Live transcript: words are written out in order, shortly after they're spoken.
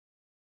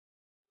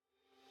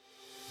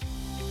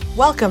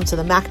Welcome to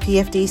the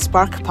MacPFD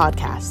Spark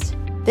podcast.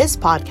 This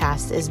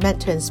podcast is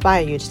meant to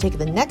inspire you to take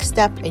the next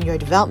step in your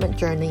development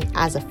journey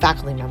as a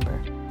faculty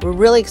member. We're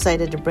really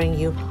excited to bring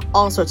you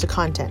all sorts of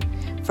content,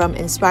 from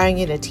inspiring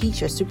you to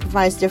teach or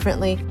supervise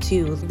differently,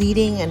 to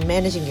leading and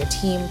managing your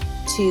team,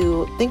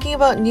 to thinking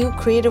about new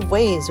creative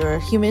ways or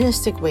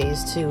humanistic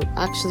ways to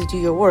actually do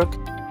your work,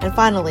 and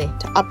finally,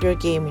 to up your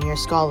game in your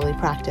scholarly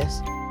practice.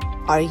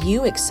 Are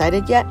you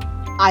excited yet?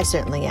 I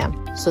certainly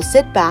am. So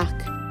sit back,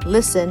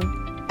 listen,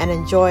 and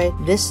enjoy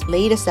this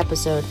latest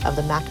episode of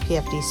the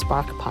MacPFD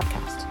Spark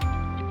podcast.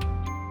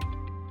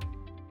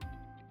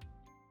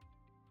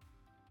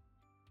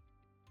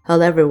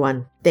 Hello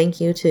everyone. Thank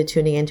you to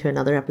tuning in to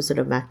another episode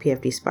of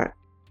MacPFD Spark.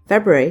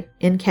 February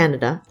in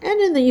Canada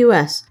and in the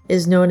US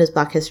is known as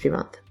Black History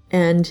Month.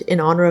 And in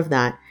honor of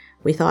that,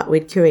 we thought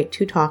we'd curate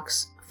 2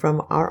 talks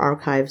from our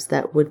archives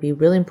that would be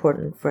really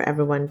important for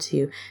everyone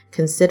to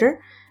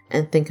consider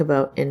and think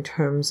about in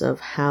terms of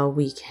how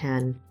we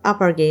can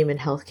up our game in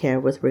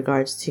healthcare with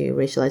regards to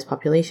racialized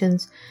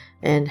populations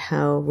and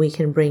how we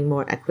can bring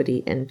more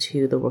equity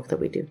into the work that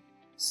we do.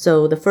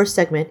 So the first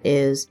segment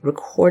is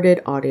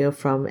recorded audio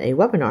from a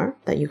webinar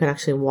that you can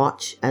actually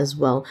watch as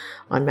well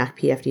on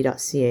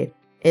macpfd.ca.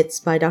 It's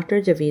by Dr.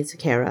 Javid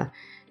Zakera,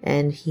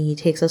 and he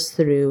takes us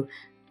through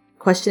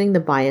questioning the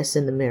bias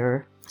in the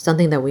mirror,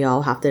 something that we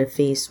all have to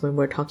face when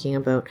we're talking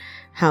about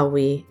how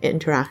we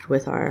interact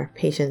with our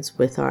patients,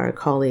 with our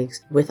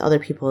colleagues, with other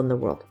people in the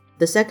world.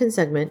 The second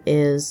segment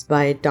is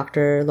by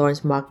Dr.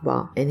 Lawrence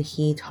Magba, and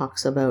he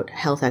talks about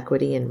health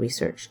equity and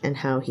research and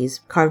how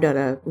he's carved out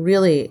a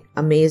really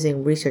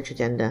amazing research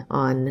agenda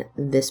on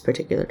this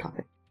particular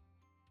topic.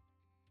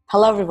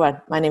 Hello everyone,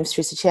 my name is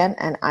Teresa Chan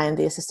and I am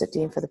the Assistant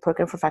Dean for the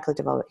Program for Faculty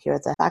Development here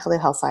at the Faculty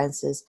of Health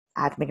Sciences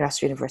at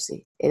McMaster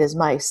University. It is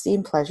my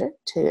esteemed pleasure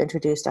to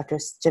introduce Dr.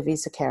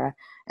 Javid Zakera,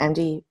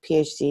 MD,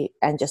 PhD,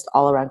 and just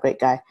all-around great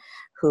guy,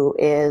 who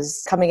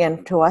is coming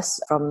in to us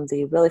from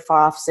the really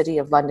far-off city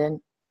of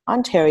London,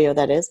 Ontario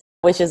that is,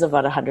 which is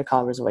about 100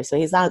 kilometers away. So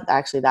he's not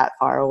actually that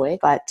far away.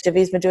 But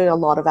Javid's been doing a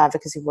lot of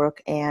advocacy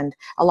work and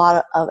a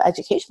lot of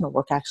educational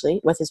work,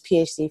 actually, with his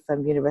PhD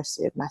from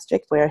University of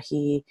Maastricht, where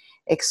he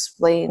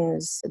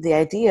explains the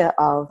idea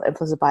of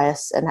implicit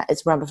bias and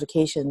its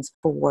ramifications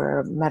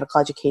for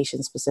medical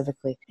education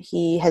specifically.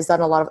 He has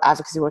done a lot of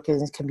advocacy work in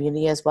his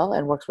community as well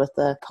and works with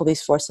the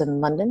police force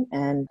in London.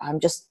 And I'm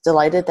just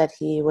delighted that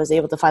he was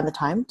able to find the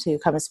time to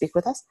come and speak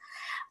with us.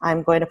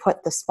 I'm going to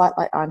put the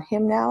spotlight on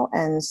him now,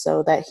 and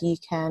so that he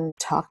can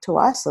talk to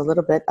us a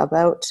little bit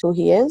about who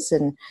he is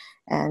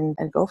and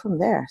go from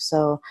there.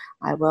 So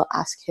I will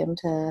ask him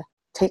to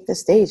take the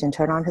stage and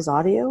turn on his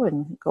audio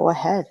and go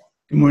ahead.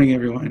 Good morning,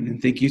 everyone, and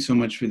thank you so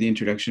much for the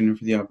introduction and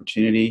for the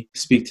opportunity to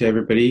speak to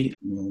everybody.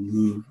 We'll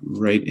move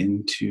right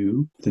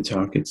into the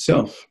talk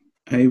itself.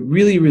 I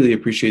really, really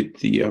appreciate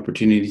the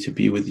opportunity to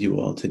be with you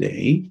all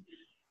today,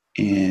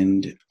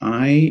 and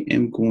I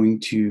am going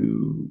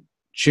to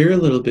share a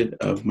little bit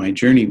of my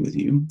journey with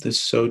you.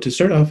 So to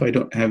start off, I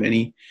don't have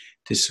any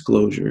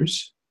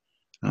disclosures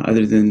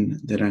other than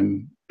that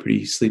I'm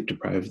pretty sleep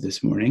deprived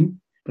this morning.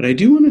 But I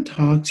do want to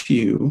talk to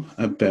you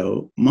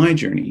about my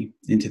journey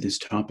into this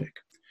topic.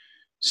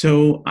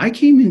 So I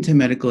came into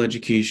medical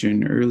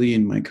education early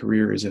in my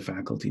career as a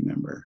faculty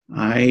member.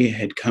 I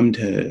had come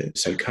to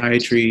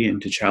psychiatry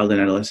and to child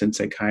and adolescent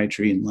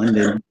psychiatry in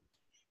London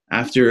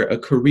after a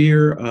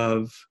career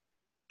of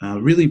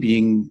really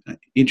being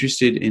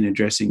interested in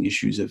addressing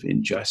issues of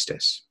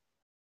injustice.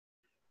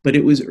 But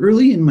it was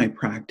early in my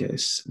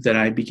practice that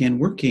I began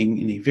working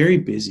in a very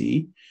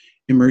busy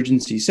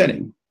emergency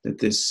setting that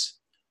this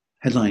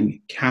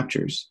headline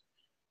captures.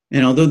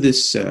 And although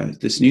this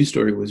news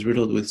story was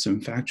riddled with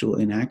some factual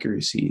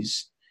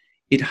inaccuracies,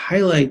 it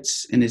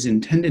highlights and is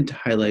intended to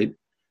highlight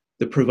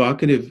the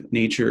provocative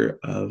nature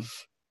of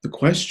the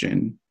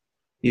question: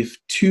 if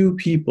 2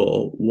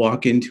 people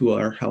walk into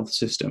our health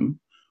system,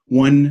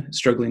 one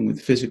struggling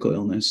with physical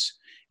illness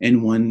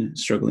and one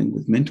struggling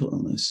with mental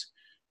illness,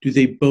 do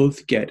they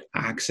both get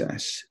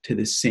access to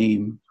the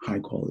same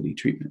high-quality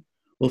treatment?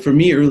 Well, for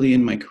me, early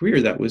in my career,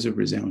 that was a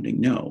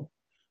resounding no.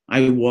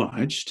 I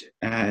watched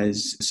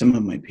as some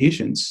of my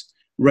patients,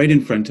 right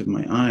in front of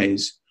my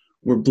eyes,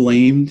 were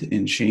blamed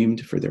and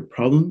shamed for their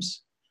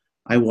problems.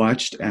 I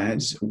watched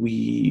as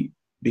we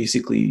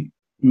basically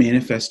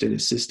manifested a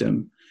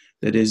system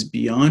that is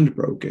beyond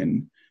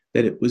broken,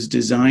 that it was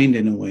designed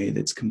in a way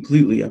that's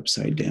completely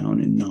upside down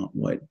and not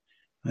what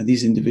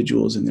these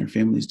individuals and their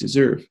families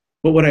deserve.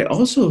 But what I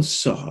also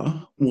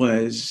saw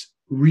was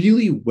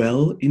really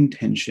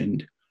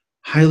well-intentioned,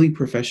 highly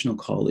professional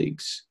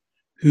colleagues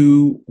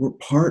who were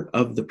part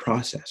of the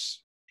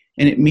process.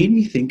 And it made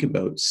me think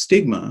about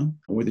stigma,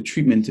 or the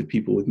treatment of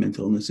people with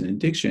mental illness and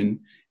addiction,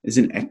 as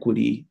an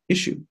equity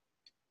issue.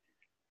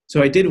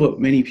 So I did what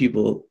many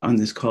people on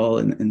this call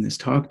and this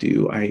talk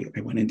do. I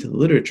went into the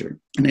literature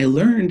and I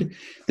learned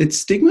that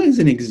stigma is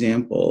an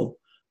example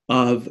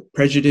of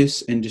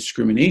prejudice and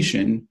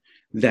discrimination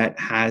that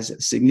has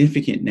a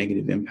significant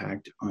negative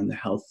impact on the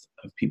health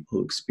of people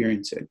who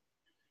experience it.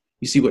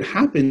 You see, what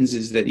happens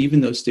is that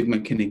even though stigma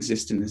can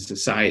exist in a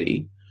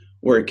society,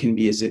 or it can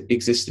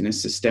exist in a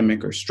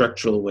systemic or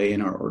structural way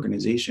in our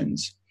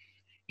organizations.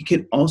 It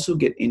can also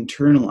get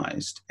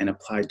internalized and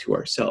applied to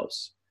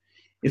ourselves.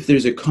 If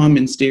there's a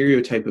common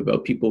stereotype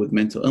about people with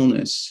mental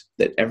illness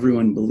that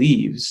everyone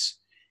believes,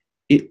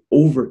 it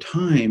over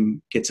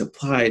time gets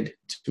applied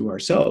to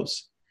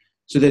ourselves.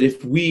 So that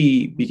if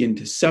we begin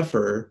to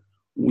suffer,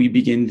 we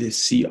begin to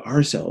see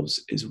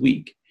ourselves as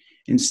weak.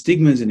 And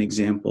stigma is an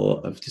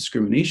example of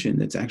discrimination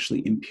that's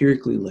actually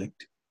empirically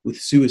linked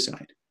with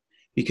suicide.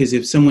 Because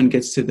if someone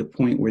gets to the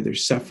point where they're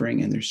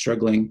suffering and they're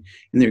struggling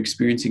and they're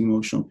experiencing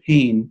emotional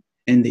pain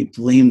and they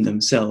blame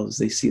themselves,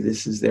 they see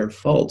this as their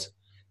fault,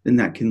 then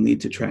that can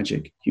lead to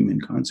tragic human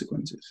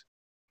consequences.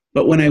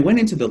 But when I went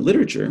into the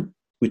literature,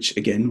 which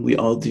again, we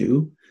all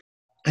do,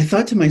 I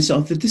thought to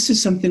myself that this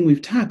is something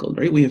we've tackled,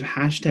 right? We have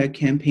hashtag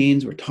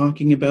campaigns, we're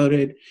talking about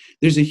it.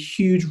 There's a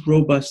huge,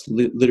 robust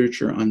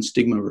literature on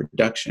stigma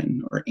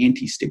reduction or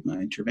anti-stigma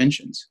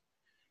interventions.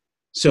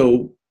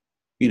 So,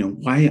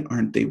 why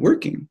aren't they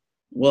working?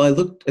 Well, I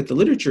looked at the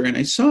literature and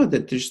I saw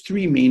that there's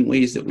three main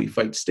ways that we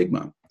fight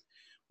stigma.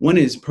 One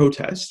is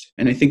protest,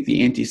 and I think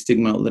the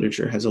anti-stigma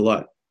literature has a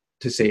lot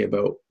to say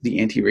about the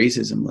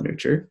anti-racism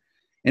literature.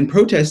 And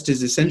protest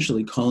is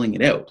essentially calling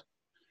it out.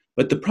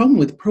 But the problem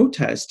with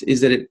protest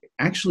is that it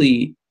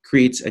actually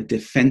creates a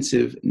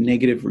defensive,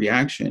 negative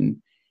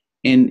reaction,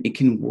 and it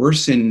can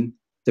worsen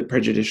the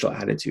prejudicial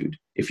attitude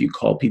if you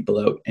call people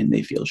out and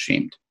they feel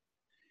shamed.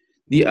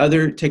 The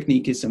other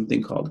technique is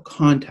something called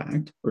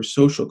contact or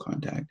social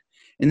contact.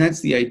 And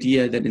that's the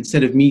idea that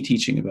instead of me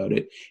teaching about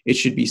it, it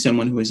should be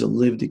someone who has a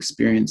lived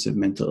experience of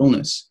mental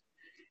illness.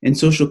 And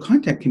social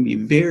contact can be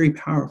very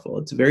powerful.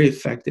 It's very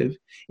effective.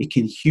 It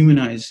can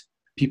humanize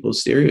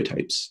people's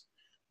stereotypes,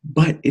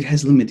 but it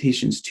has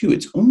limitations too.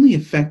 It's only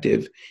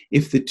effective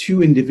if the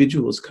two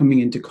individuals coming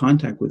into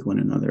contact with one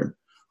another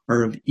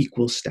are of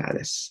equal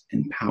status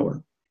and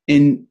power.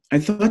 And I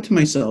thought to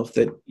myself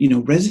that,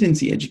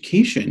 residency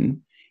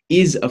education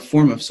is a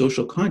form of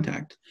social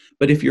contact.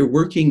 But if you're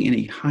working in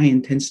a high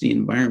intensity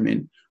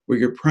environment where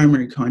your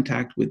primary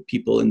contact with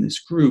people in this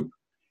group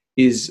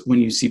is when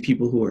you see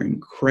people who are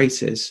in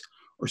crisis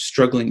or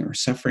struggling or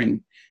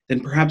suffering, then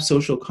perhaps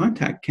social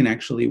contact can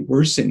actually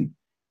worsen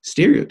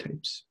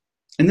stereotypes.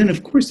 And then,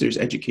 of course, there's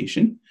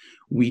education.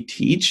 We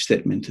teach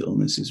that mental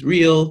illness is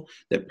real,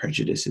 that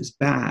prejudice is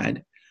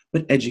bad,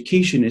 but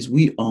education, as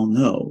we all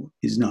know,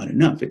 is not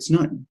enough. It's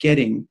not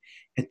getting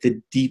at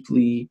the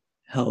deeply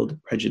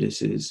held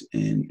prejudices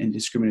and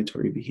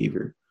discriminatory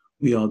behavior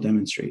we all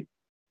demonstrate.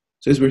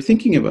 So as we're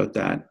thinking about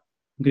that,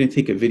 I'm going to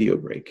take a video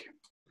break.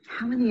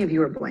 How many of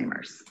you are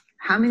blamers?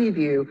 How many of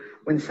you,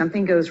 when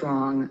something goes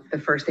wrong, the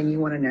first thing you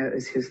want to know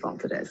is whose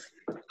fault it is?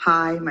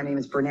 Hi, my name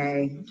is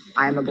Brene.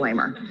 I am a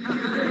blamer.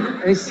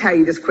 Let me just tell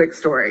you this quick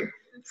story.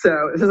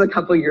 So this is a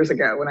couple years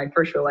ago when I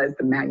first realized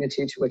the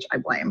magnitude to which I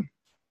blame.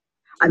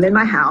 I'm in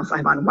my house. I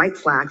have on white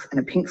slacks and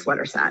a pink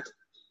sweater set,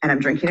 and I'm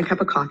drinking a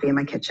cup of coffee in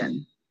my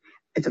kitchen.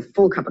 It's a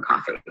full cup of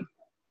coffee.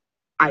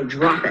 I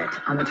drop it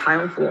on the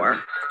tile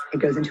floor. It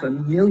goes into a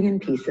million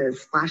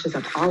pieces, splashes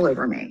up all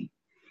over me.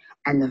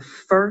 And the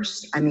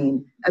first, a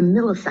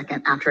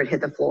millisecond after it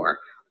hit the floor,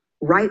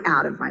 right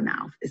out of my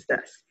mouth is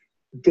this: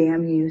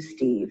 damn you,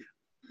 Steve.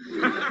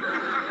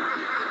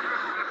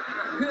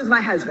 Who's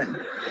my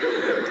husband?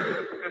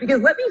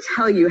 Because let me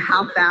tell you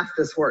how fast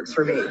this works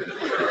for me.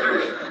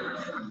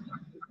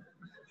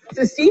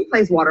 So Steve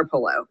plays water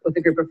polo with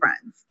a group of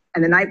friends.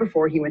 And the night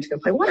before, he went to go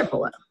play water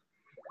polo.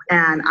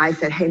 And I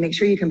said, hey, make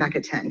sure you come back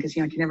at 10, because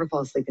I can never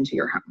fall asleep until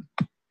you're home.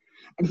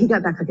 And he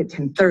got back at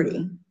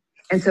 10:30.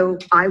 And so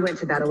I went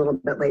to bed a little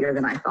bit later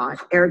than I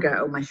thought.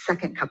 Ergo, my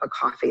second cup of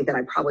coffee that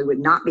I probably would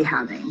not be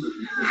having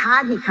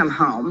had he come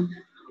home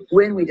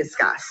when we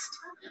discussed.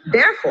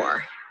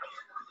 Therefore,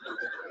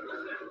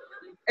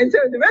 and so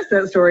the rest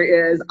of that story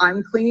is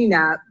I'm cleaning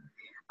up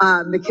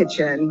the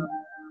kitchen.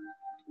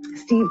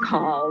 Steve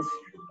calls,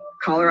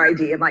 caller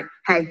ID. I'm like,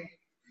 hey.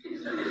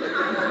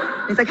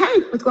 He's like,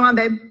 hey, what's going on,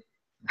 babe?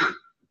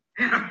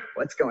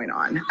 What's going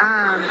on?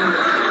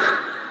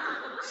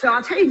 So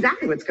I'll tell you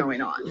exactly what's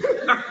going on.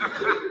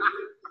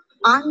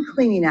 I'm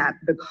cleaning up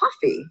the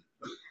coffee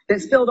that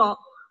spilled all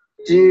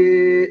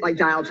like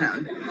dial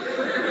tone.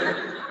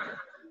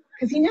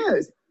 Because he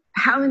knows.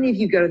 How many of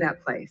you go to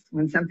that place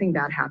when something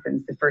bad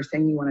happens, the first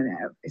thing you want to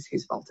know is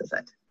whose fault is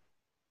it?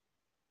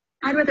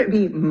 I'd rather it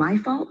be my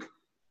fault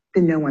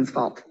than no one's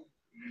fault.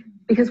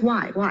 Because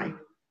why? Why?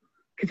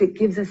 Because it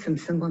gives us some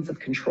semblance of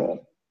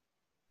control.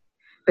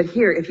 But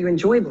here, if you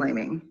enjoy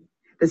blaming,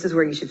 this is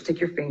where you should stick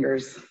your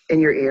fingers in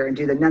your ear and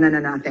do the no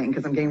thing,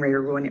 because I'm getting ready to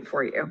ruin it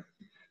for you.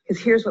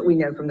 Because here's what we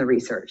know from the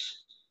research.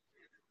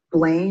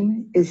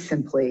 Blame is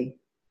simply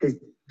the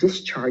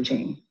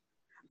discharging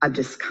of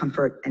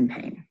discomfort and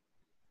pain.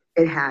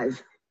 It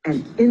has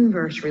an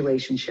inverse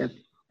relationship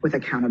with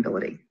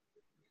accountability.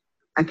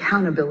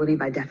 Accountability,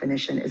 by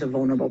definition, is a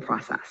vulnerable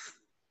process.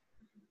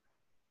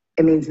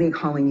 It means me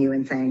calling you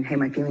and saying, hey,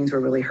 my feelings were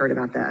really hurt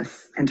about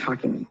this, and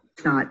talking.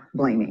 It's not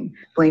blaming.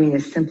 Blaming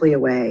is simply a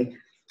way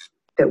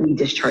that we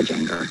discharge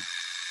anger.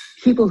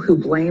 People who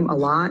blame a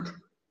lot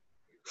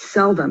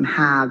seldom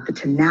have the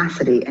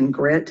tenacity and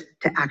grit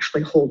to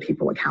actually hold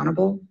people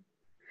accountable,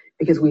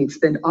 because we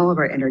spend all of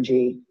our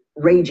energy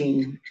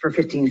raging for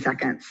 15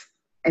 seconds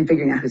and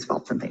figuring out whose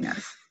fault something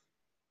is.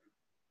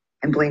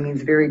 And blaming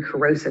is very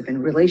corrosive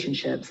in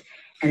relationships.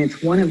 And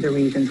it's one of the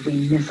reasons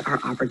we miss our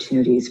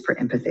opportunities for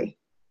empathy.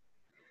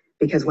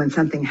 Because when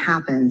something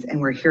happens and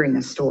we're hearing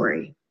a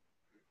story,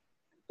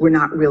 we're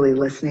not really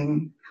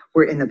listening.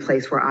 We're in the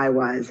place where I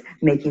was,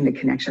 making the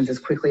connections as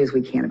quickly as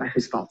we can about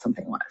whose fault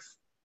something was.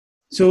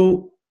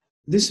 So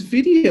this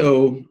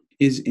video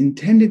is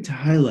intended to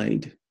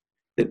highlight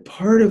that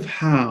part of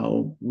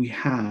how we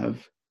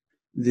have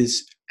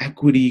this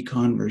equity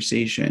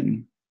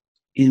conversation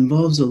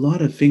involves a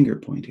lot of finger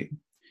pointing.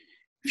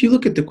 If you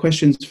look at the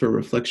questions for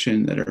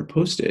reflection that are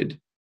posted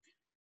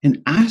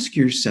and ask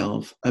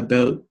yourself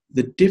about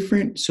the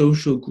different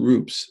social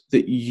groups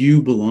that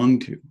you belong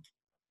to,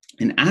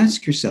 and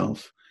ask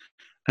yourself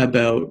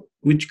about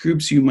which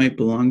groups you might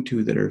belong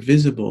to that are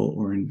visible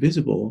or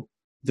invisible,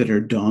 that are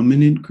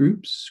dominant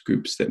groups,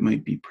 groups that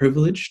might be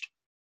privileged,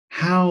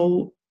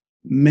 how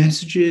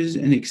messages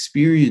and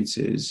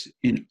experiences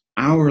in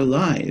our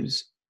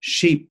lives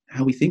shape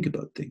how we think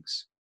about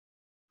things.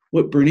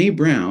 What Brené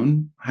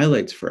Brown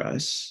highlights for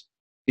us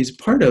is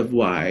part of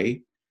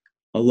why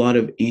a lot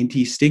of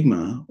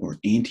anti-stigma or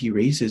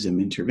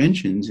anti-racism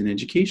interventions in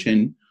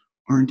education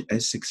aren't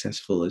as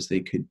successful as they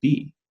could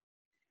be.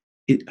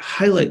 It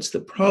highlights the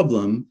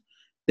problem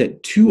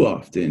that too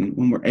often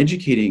when we're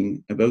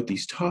educating about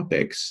these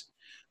topics,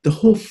 the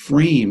whole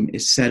frame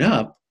is set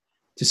up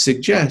to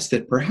suggest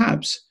that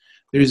perhaps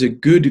there's a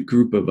good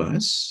group of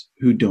us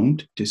who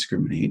don't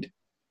discriminate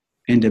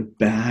and a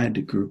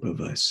bad group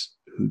of us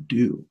who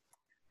do.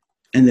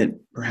 And that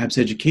perhaps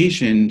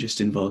education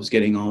just involves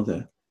getting all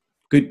the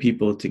good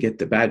people to get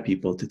the bad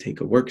people to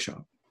take a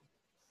workshop.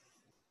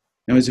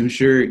 Now, as I'm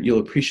sure you'll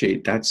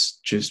appreciate, that's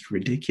just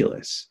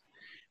ridiculous.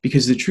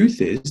 Because the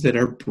truth is that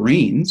our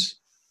brains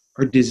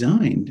are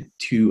designed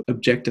to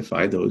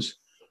objectify those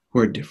who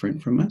are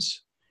different from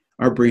us.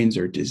 Our brains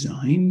are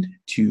designed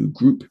to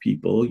group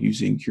people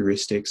using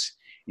heuristics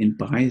and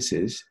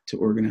biases to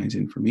organize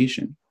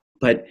information.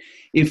 But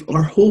if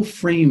our whole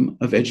frame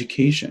of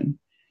education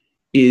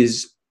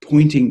is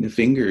pointing the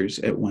fingers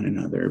at one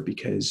another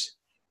because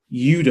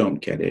you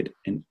don't get it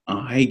and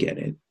I get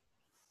it,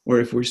 or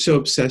if we're so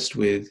obsessed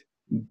with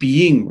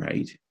being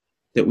right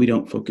that we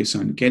don't focus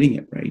on getting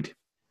it right,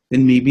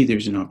 then maybe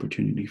there's an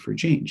opportunity for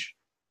change.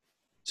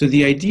 So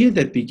the idea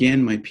that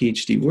began my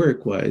PhD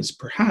work was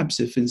perhaps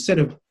if instead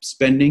of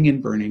spending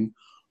and burning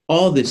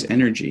all this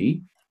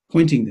energy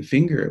pointing the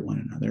finger at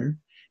one another,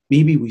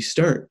 maybe we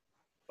start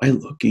by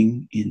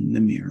looking in the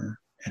mirror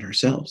at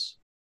ourselves.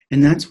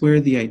 And that's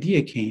where the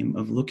idea came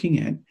of looking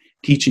at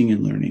teaching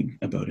and learning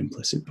about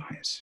implicit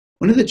bias.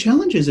 One of the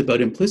challenges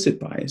about implicit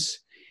bias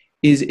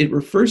is it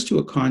refers to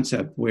a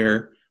concept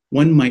where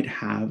one might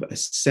have a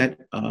set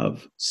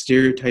of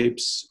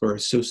stereotypes or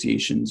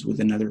associations with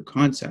another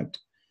concept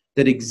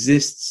that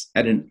exists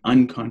at an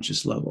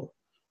unconscious level.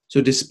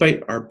 So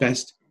despite our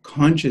best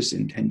conscious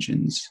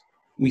intentions,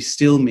 we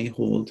still may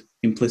hold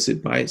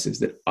implicit biases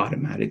that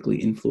automatically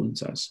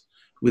influence us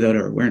without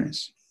our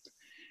awareness.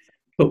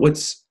 But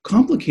what's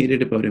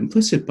complicated about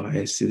implicit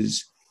bias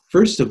is,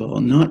 first of all,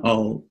 not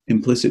all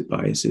implicit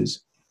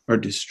biases are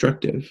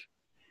destructive.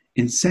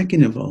 And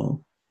second of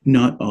all,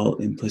 not all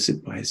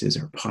implicit biases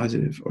are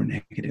positive or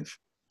negative.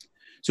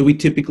 So we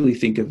typically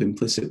think of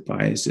implicit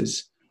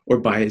biases or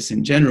bias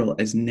in general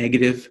as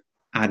negative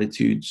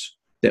attitudes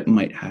that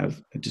might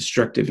have a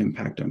destructive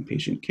impact on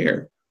patient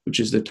care, which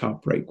is the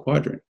top right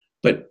quadrant.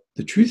 But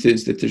the truth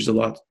is that there's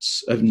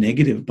lots of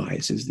negative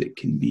biases that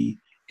can be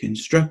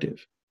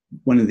constructive.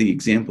 One of the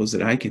examples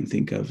that I can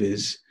think of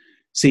is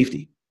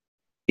safety.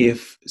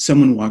 If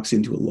someone walks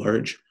into a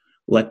large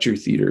lecture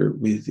theater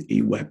with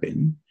a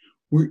weapon,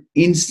 we're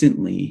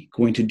instantly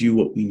going to do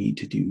what we need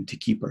to do to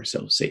keep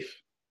ourselves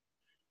safe.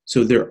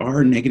 So there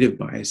are negative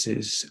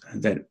biases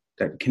that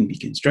can be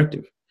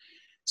constructive.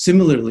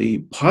 Similarly,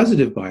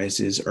 positive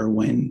biases are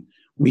when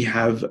we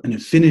have an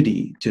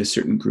affinity to a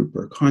certain group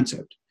or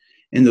concept.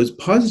 And those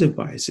positive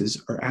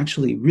biases are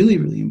actually really,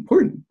 really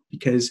important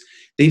because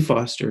they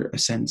foster a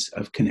sense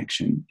of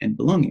connection and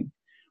belonging.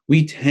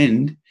 We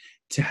tend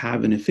to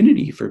have an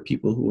affinity for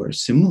people who are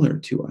similar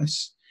to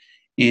us,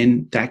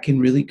 and that can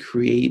really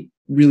create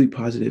really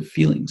positive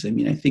feelings. I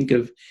mean, I think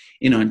of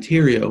in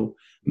Ontario,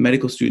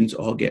 medical students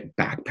all get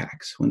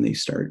backpacks when they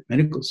start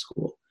medical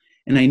school.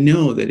 And I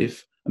know that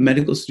if a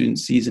medical student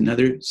sees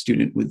another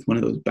student with one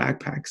of those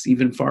backpacks,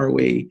 even far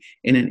away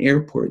in an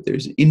airport,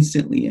 there's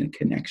instantly a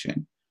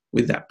connection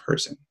with that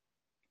person.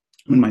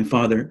 When my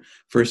father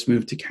first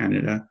moved to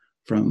Canada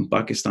from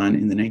Pakistan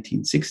in the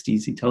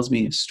 1960s, he tells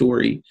me a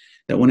story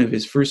that one of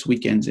his first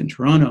weekends in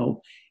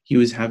Toronto, he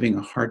was having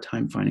a hard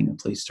time finding a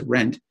place to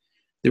rent.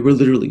 There were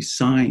literally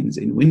signs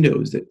in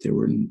windows that they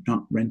were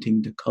not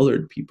renting to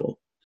colored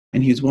people.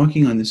 And he was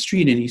walking on the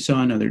street and he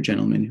saw another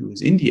gentleman who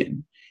was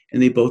Indian.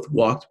 And they both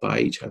walked by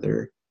each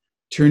other,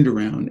 turned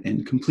around,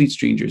 and complete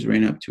strangers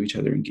ran up to each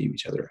other and gave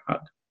each other a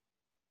hug.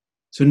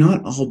 So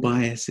not all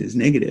bias is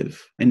negative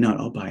and not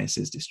all bias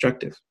is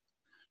destructive.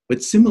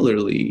 But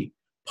similarly,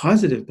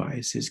 positive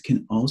biases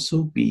can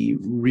also be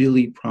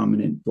really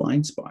prominent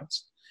blind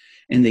spots,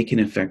 and they can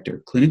affect our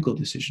clinical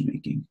decision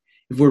making.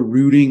 If we're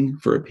rooting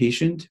for a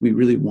patient, we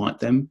really want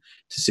them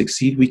to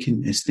succeed, we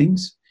can miss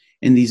things.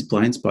 And these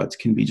blind spots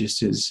can be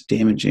just as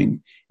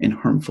damaging and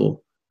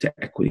harmful to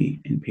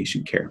equity in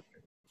patient care.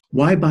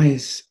 Why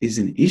bias is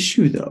an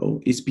issue, though,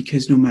 is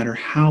because no matter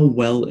how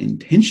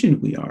well-intentioned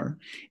we are,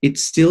 it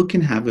still can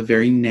have a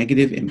very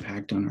negative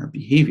impact on our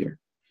behavior.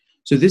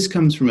 So this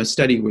comes from a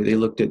study where they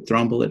looked at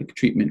thrombolytic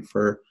treatment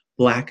for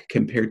Black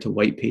compared to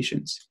white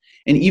patients.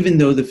 And even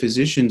though the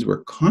physicians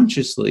were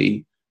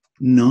consciously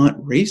not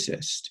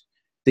racist,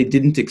 they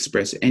didn't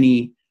express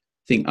anything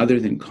other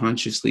than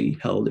consciously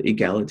held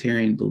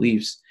egalitarian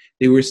beliefs,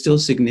 they were still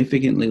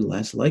significantly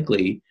less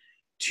likely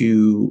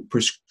to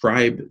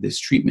prescribe this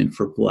treatment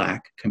for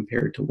Black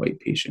compared to white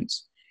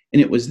patients.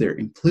 And it was their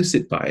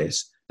implicit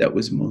bias that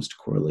was most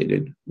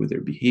correlated with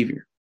their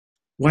behavior.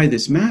 Why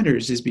this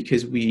matters is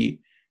because we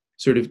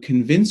sort of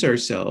convince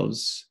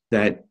ourselves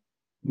that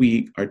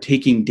we are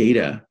taking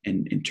data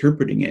and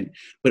interpreting it,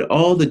 but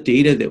all the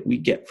data that we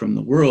get from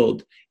the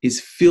world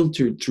is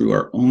filtered through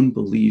our own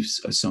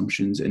beliefs,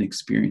 assumptions, and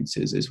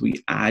experiences as we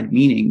add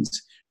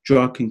meanings,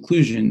 draw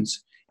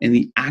conclusions, and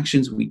the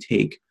actions we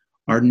take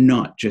are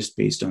not just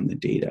based on the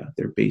data.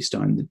 They're based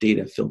on the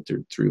data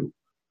filtered through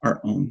our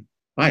own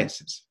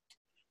biases.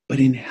 But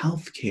in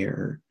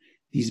healthcare,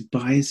 these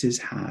biases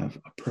have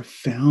a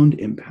profound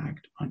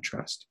impact on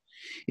trust.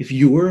 If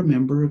you're a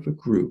member of a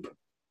group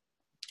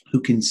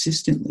who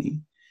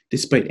consistently,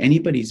 despite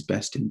anybody's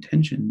best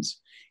intentions,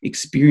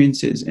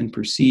 experiences and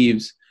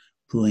perceives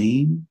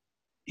blame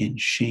and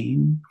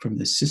shame from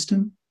the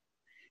system,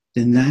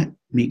 then that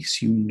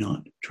makes you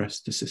not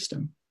trust the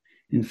system.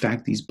 In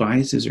fact, these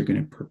biases are going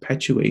to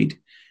perpetuate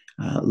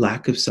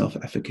lack of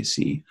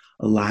self-efficacy,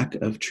 a lack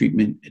of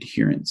treatment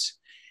adherence,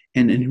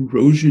 and an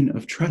erosion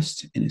of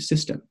trust in a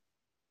system.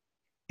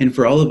 And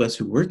for all of us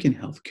who work in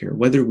healthcare,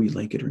 whether we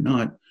like it or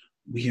not,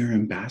 we are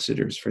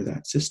ambassadors for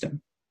that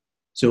system.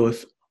 So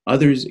if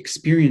others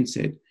experience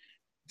it,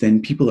 then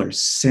people are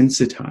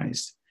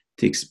sensitized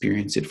to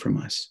experience it from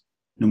us,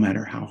 no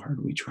matter how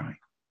hard we try.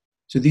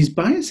 So these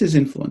biases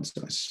influence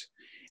us.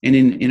 And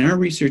in our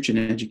research and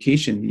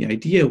education, the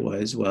idea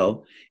was,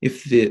 well,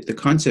 if the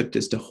concept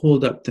is to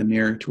hold up the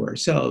mirror to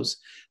ourselves,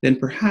 then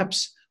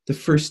perhaps the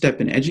first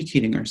step in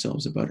educating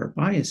ourselves about our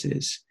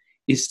biases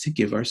is to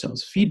give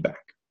ourselves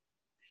feedback.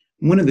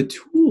 One of the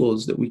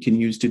tools that we can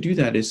use to do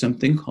that is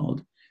something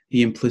called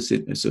the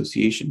implicit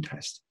association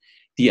test.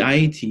 The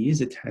IAT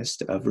is a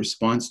test of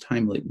response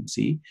time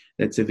latency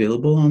that's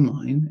available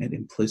online at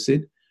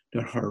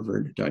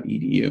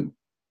implicit.harvard.edu.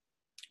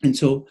 And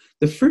so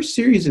the first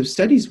series of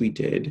studies we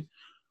did,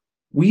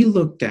 we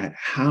looked at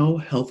how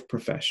health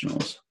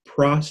professionals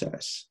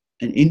process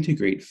and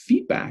integrate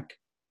feedback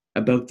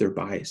about their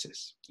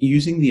biases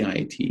using the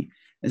IAT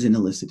as an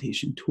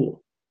elicitation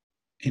tool.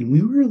 And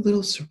we were a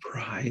little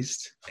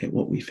surprised at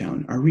what we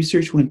found. Our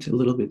research went a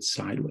little bit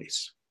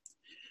sideways.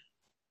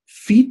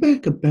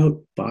 Feedback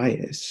about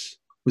bias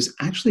was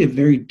actually a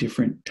very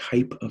different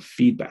type of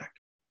feedback.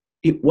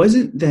 It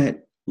wasn't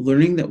that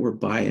learning that we're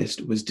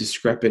biased was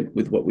discrepant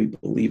with what we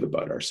believe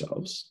about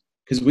ourselves,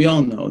 because we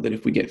all know that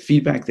if we get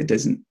feedback that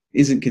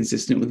isn't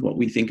consistent with what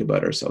we think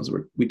about ourselves,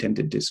 we tend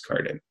to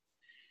discard it.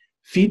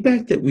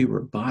 Feedback that we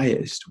were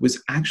biased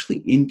was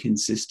actually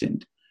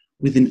inconsistent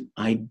with an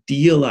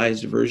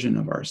idealized version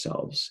of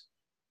ourselves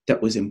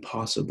that was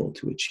impossible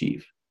to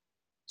achieve.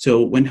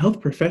 So when health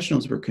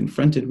professionals were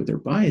confronted with their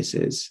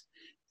biases,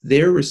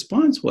 their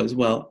response was,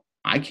 well,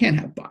 I can't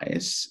have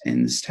bias,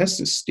 and this test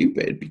is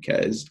stupid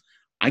because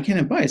I can't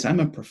have bias. I'm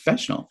a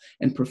professional,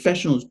 and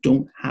professionals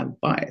don't have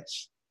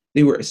bias.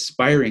 They were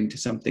aspiring to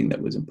something that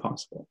was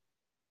impossible.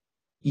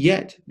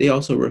 Yet they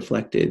also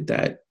reflected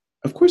that,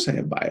 of course I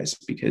have bias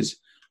because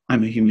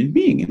I'm a human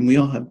being and we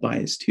all have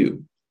bias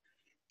too.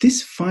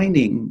 This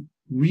finding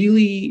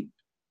really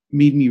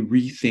made me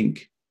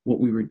rethink what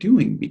we were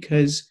doing,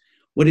 because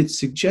what it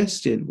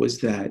suggested was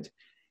that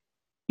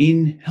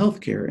in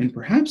healthcare and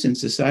perhaps in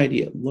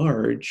society at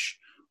large,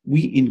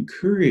 we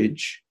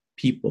encourage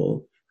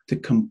people to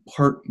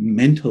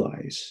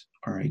compartmentalize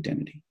our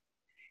identity.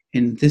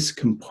 And this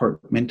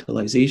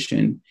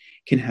compartmentalization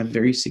can have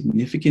very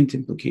significant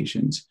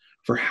implications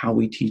for how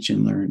we teach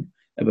and learn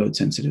about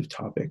sensitive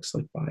topics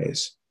like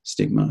bias,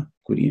 stigma,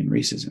 equity, and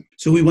racism.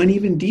 So we went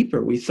even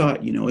deeper. We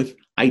thought, if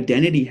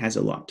identity has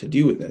a lot to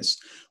do with this,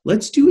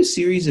 let's do a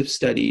series of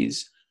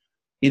studies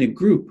in a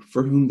group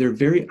for whom their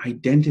very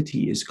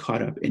identity is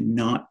caught up in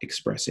not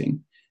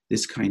expressing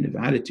this kind of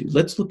attitude.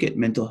 Let's look at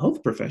mental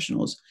health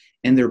professionals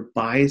and their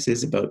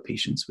biases about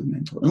patients with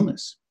mental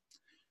illness.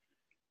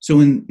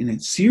 So in a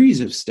series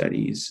of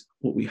studies,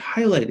 what we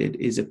highlighted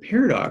is a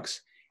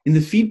paradox in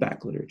the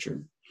feedback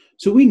literature.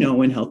 So we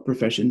know in health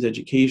professions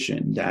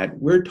education that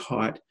we're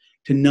taught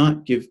to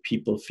not give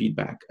people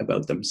feedback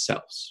about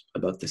themselves,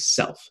 about the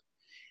self.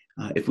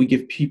 If we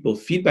give people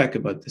feedback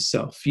about the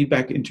self,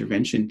 feedback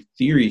intervention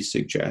theory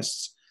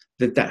suggests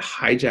that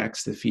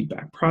hijacks the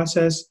feedback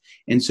process.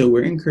 And so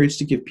we're encouraged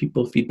to give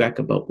people feedback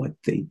about what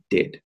they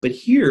did. But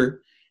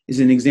here is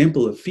an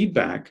example of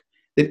feedback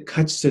that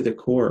cuts to the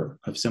core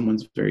of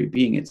someone's very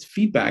being. It's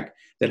feedback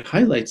that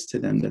highlights to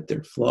them that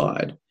they're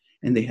flawed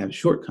and they have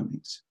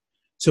shortcomings.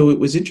 So it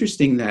was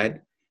interesting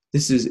that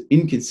this is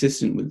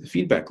inconsistent with the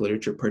feedback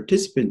literature.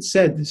 Participants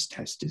said this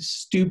test is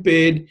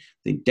stupid.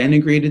 They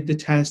denigrated the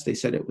test. They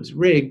said it was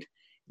rigged,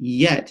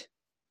 yet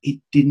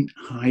it didn't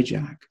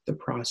hijack the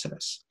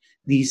process.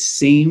 These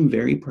same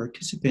very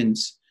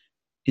participants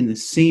in the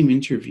same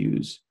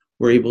interviews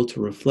were able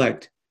to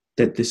reflect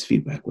that this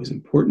feedback was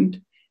important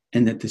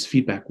and that this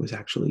feedback was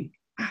actually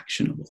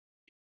actionable.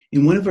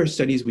 In one of our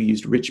studies, we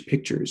used rich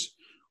pictures,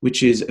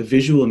 which is a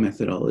visual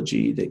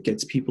methodology that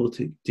gets people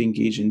to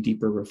engage in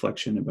deeper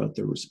reflection about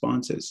their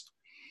responses.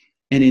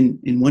 And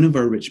in one of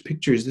our rich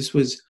pictures, this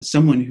was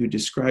someone who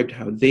described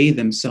how they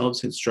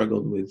themselves had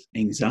struggled with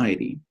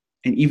anxiety.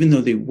 And even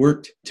though they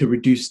worked to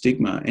reduce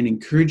stigma and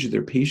encourage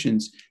their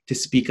patients to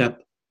speak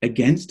up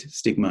against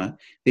stigma,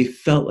 they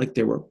felt like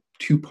there were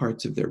two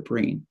parts of their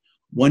brain.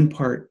 One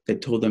part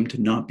that told them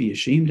to not be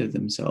ashamed of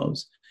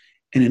themselves,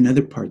 and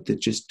another part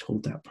that just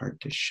told that part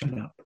to shut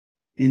up.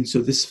 And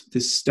so this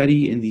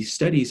study and these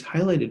studies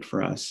highlighted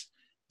for us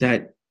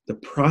that the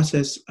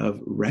process of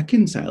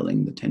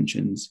reconciling the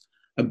tensions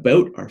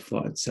about our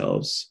flawed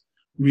selves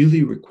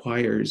really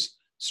requires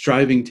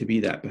striving to be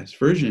that best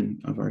version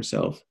of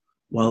ourselves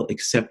while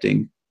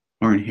accepting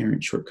our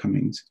inherent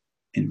shortcomings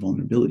and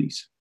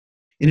vulnerabilities.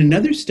 In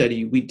another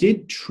study, we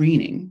did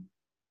training,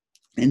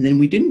 and then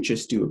we didn't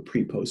just do a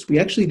pre-post. We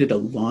actually did a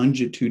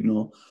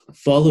longitudinal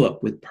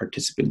follow-up with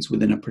participants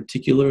within a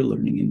particular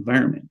learning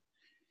environment.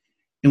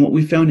 And what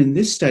we found in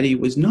this study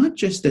was not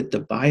just that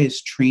the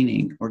bias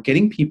training or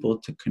getting people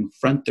to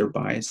confront their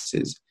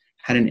biases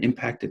had an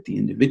impact at the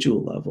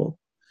individual level,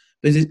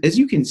 but as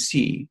you can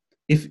see,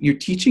 if you're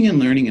teaching and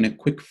learning in a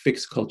quick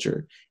fix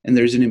culture, and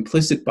there's an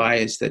implicit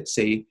bias that,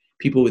 say,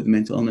 people with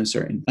mental illness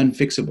are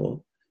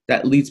unfixable,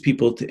 that leads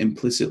people to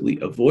implicitly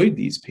avoid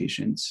these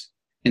patients.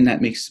 And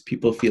that makes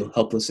people feel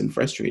helpless and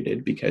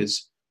frustrated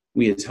because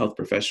we as health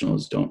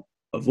professionals don't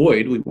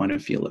avoid, we want to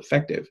feel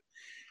effective.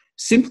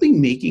 Simply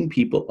making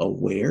people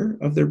aware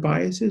of their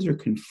biases or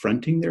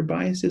confronting their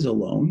biases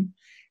alone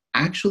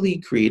actually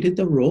created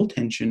the role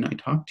tension I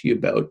talked to you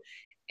about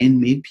and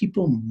made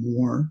people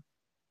more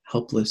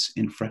helpless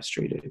and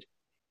frustrated.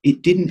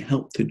 It didn't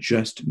help to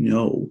just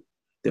know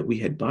that we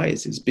had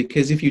biases,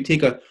 because if you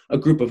take a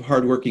group of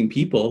hardworking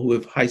people who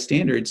have high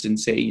standards and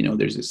say,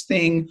 there's this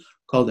thing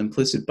called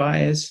implicit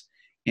bias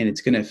and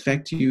it's going to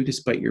affect you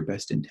despite your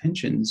best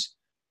intentions,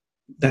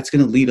 that's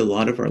going to lead a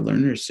lot of our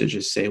learners to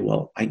just say,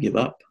 well, I give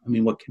up.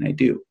 What can I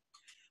do?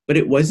 But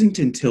it wasn't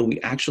until we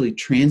actually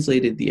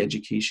translated the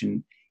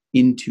education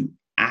into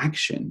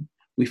action,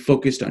 we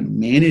focused on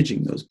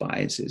managing those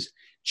biases,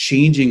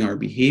 changing our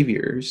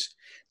behaviors,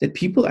 that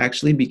people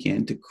actually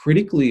began to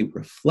critically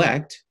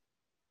reflect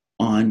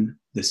on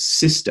the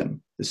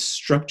system, the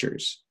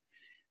structures.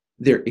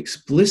 Their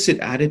explicit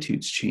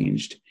attitudes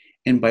changed,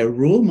 and by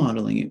role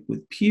modeling it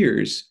with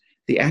peers,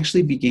 they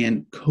actually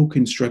began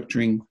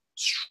co-constructing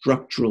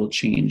structural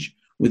change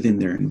within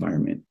their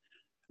environment.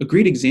 A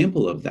great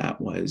example of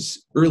that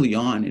was early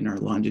on in our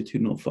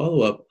longitudinal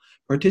follow-up,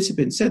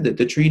 participants said that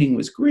the training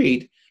was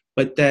great,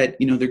 but that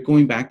they're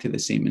going back to the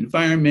same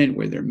environment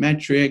where they're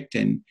metriced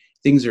and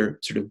things are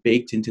sort of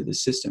baked into the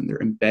system.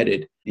 They're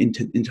embedded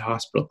into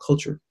hospital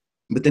culture.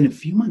 But then a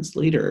few months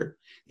later,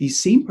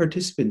 these same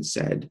participants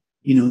said,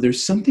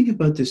 there's something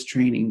about this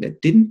training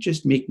that didn't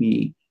just make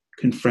me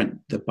confront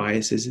the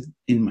biases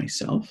in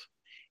myself.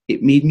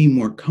 It made me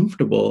more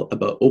comfortable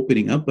about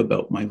opening up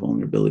about my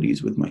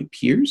vulnerabilities with my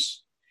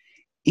peers.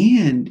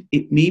 And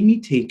it made me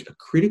take a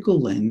critical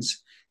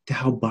lens to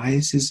how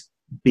bias is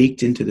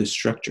baked into the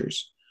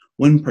structures.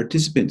 One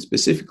participant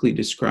specifically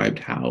described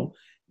how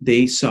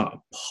they saw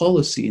a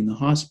policy in the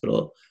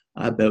hospital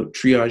about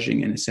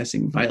triaging and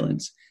assessing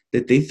violence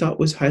that they thought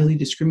was highly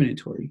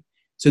discriminatory.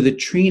 So the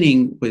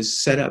training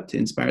was set up to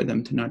inspire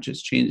them to not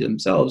just change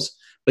themselves,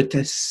 but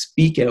to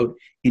speak out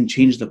and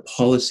change the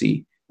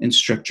policy and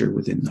structure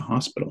within the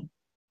hospital.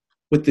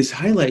 What this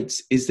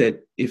highlights is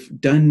that if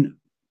done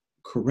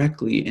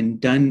correctly and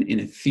done in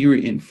a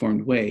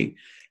theory-informed way,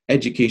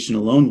 education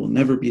alone will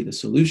never be the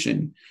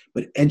solution,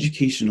 but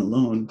education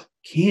alone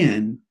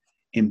can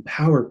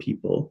empower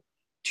people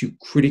to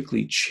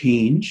critically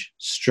change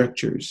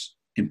structures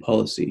and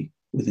policy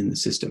within the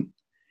system.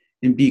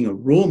 And being a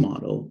role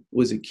model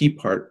was a key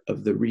part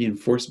of the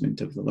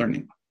reinforcement of the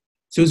learning.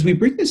 So as we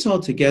bring this all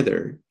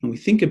together and we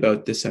think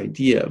about this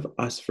idea of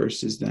us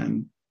versus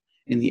them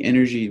and the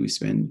energy we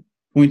spend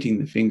pointing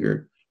the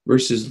finger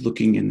versus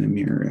looking in the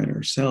mirror at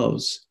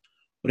ourselves,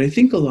 what I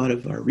think a lot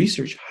of our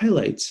research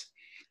highlights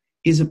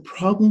is a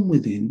problem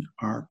within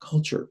our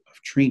culture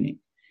of training.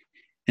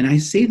 And I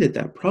say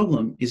that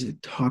problem is a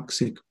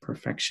toxic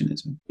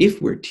perfectionism.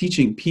 If we're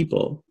teaching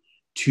people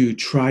to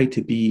try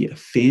to be a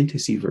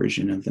fantasy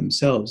version of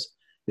themselves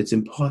that's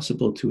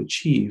impossible to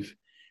achieve,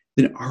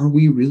 then are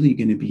we really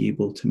going to be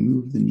able to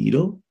move the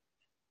needle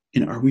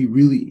And are we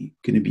really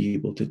going to be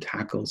able to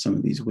tackle some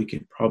of these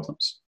wicked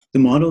problems? The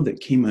model that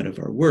came out of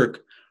our work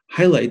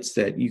highlights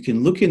that you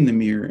can look in the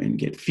mirror and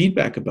get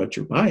feedback about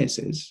your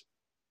biases,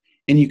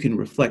 and you can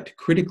reflect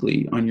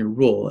critically on your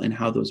role and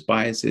how those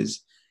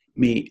biases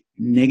may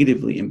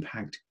negatively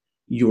impact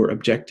your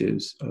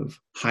objectives of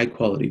high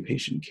quality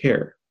patient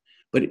care.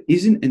 But it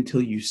isn't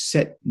until you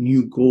set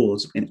new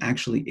goals and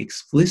actually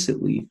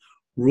explicitly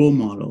role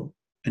model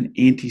an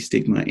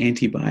anti-stigma,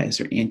 anti-bias,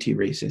 or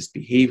anti-racist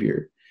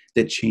behavior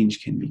that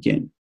change can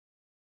begin.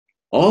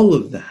 All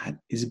of that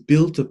is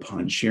built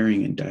upon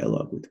sharing and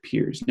dialogue with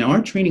peers. Now,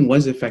 our training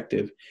was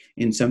effective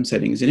in some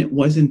settings, and it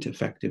wasn't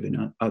effective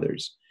in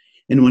others.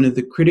 And one of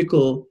the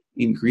critical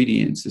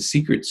ingredients, the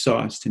secret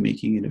sauce to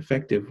making it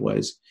effective,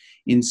 was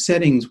in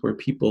settings where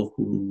people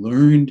who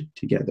learned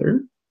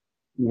together,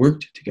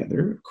 worked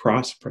together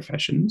across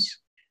professions,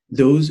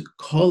 those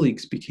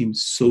colleagues became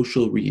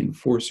social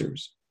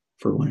reinforcers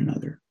for one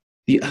another.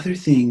 The other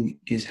thing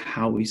is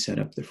how we set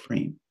up the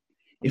frame.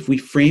 If we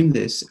frame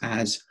this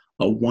as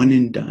a one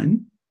and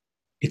done,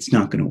 it's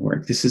not going to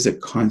work. This is a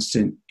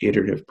constant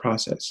iterative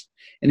process.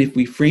 And if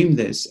we frame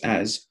this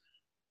as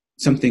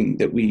something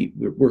that we're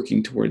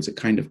working towards a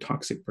kind of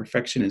toxic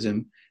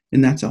perfectionism,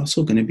 then that's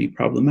also going to be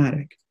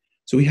problematic.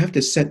 So we have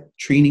to set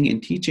training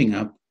and teaching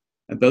up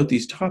about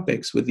these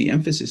topics with the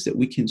emphasis that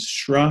we can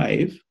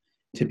strive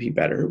to be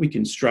better. We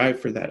can strive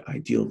for that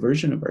ideal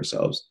version of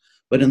ourselves.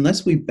 But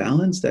unless we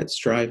balance that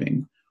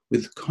striving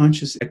with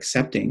conscious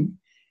accepting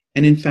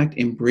and in fact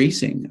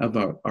embracing of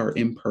our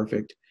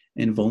imperfect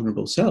and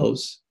vulnerable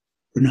selves,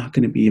 we're not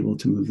going to be able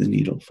to move the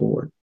needle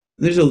forward.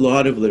 There's a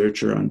lot of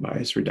literature on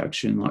bias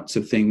reduction, lots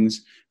of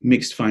things,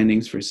 mixed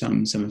findings for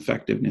some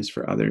effectiveness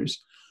for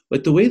others.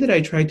 But the way that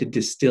I try to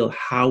distill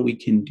how we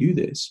can do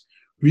this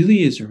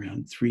really is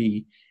around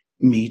three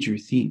major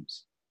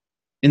themes.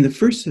 And the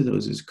first of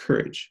those is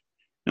courage.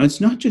 Now,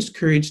 it's not just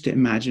courage to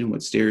imagine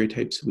what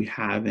stereotypes we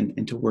have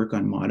and to work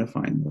on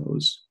modifying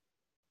those.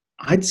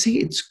 I'd say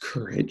it's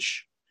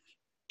courage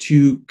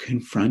to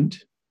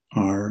confront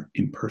our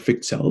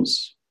imperfect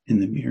selves in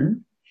the mirror.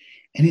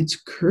 And it's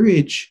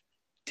courage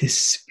to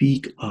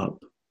speak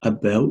up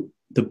about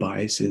the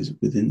biases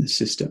within the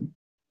system.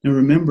 Now,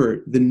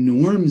 remember, the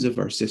norms of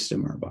our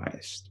system are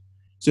biased.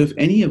 So if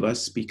any of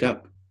us speak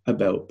up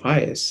about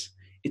bias,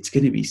 it's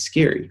going to be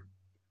scary.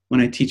 When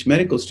I teach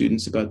medical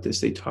students about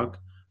this, they talk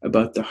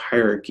about the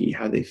hierarchy,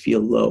 how they feel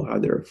low, how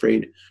they're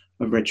afraid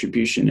of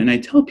retribution. And I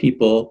tell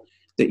people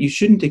that you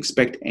shouldn't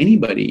expect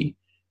anybody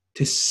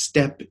to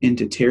step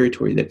into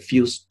territory that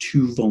feels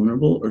too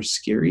vulnerable or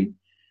scary.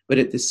 But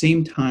at the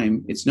same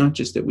time, it's not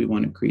just that we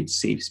want to create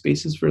safe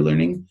spaces for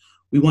learning.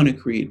 We want to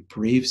create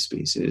brave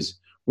spaces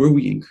where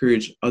we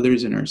encourage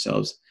others and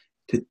ourselves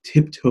to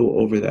tiptoe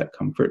over that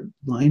comfort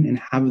line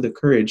and have the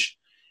courage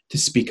to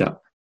speak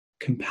up.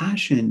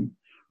 Compassion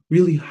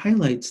really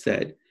highlights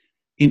that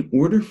in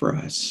order for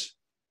us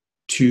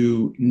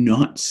to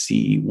not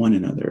see one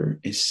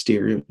another as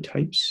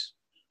stereotypes,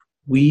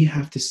 we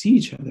have to see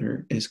each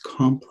other as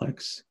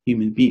complex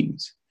human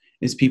beings,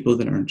 as people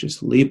that aren't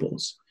just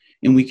labels.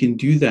 And we can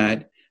do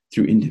that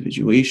through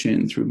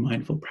individuation, through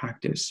mindful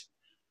practice.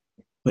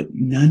 But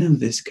none of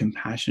this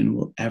compassion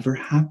will ever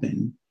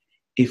happen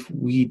if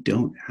we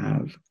don't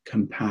have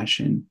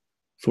compassion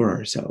for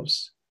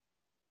ourselves.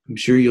 I'm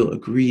sure you'll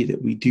agree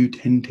that we do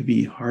tend to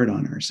be hard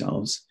on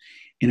ourselves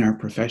in our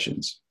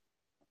professions.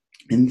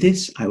 And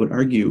this, I would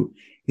argue,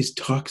 is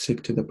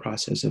toxic to the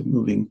process of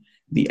moving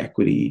the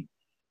equity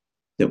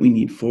that we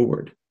need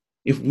forward.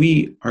 If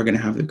we are going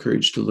to have the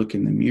courage to look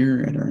in the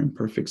mirror at our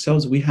imperfect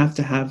selves, we have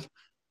to have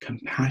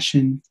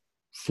compassion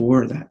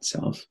for that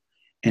self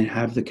and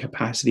have the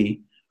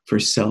capacity for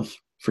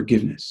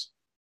self-forgiveness.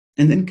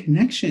 And then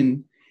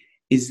connection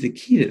is the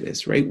key to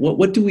this, right?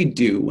 What do we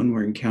do when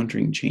we're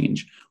encountering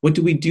change? What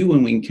do we do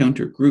when we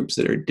encounter groups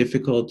that are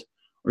difficult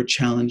or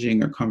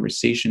challenging, or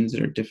conversations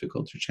that are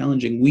difficult or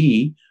challenging?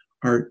 We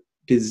are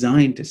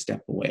designed to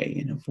step away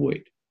and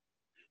avoid.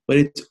 But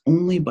it's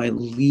only by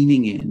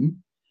leaning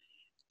in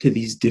to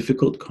these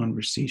difficult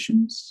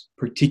conversations,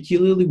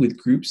 particularly with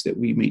groups that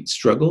we may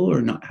struggle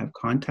or not have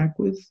contact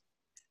with,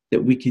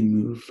 that we can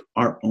move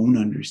our own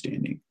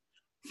understanding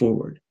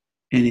forward.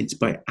 And it's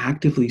by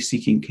actively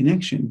seeking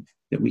connection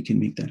that we can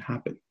make that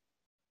happen.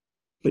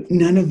 But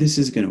none of this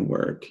is going to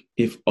work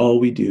if all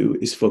we do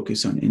is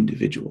focus on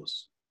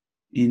individuals.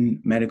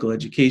 In medical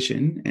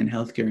education and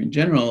healthcare in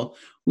general,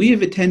 we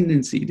have a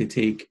tendency to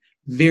take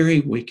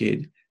very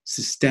wicked,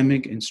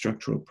 systemic and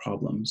structural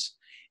problems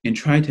and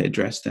try to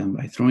address them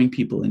by throwing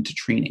people into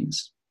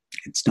trainings.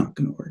 It's not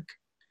going to work.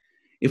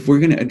 If we're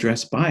going to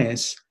address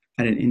bias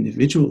at an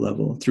individual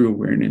level through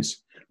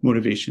awareness,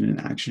 motivation, and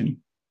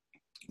action,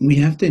 we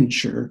have to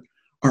ensure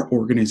our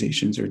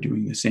organizations are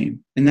doing the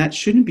same. And that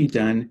shouldn't be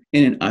done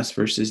in an us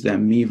versus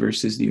them, me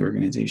versus the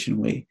organization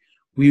way.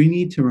 We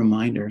need to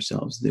remind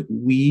ourselves that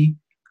we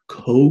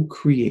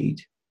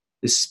co-create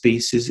the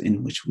spaces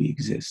in which we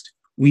exist.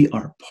 We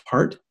are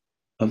part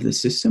of the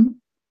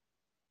system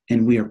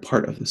and we are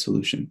part of the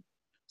solution.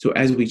 So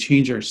as we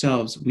change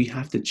ourselves, we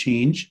have to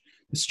change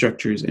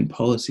structures and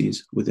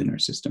policies within our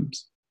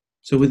systems.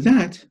 So with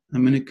that,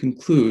 I'm going to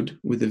conclude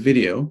with a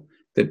video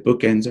that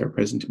bookends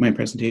my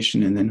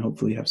presentation, and then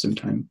hopefully have some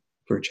time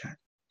for a chat.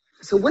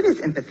 So what is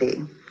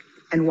empathy,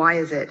 and why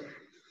is it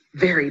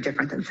very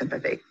different than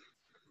sympathy?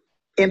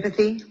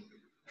 Empathy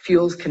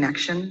fuels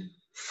connection.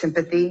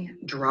 Sympathy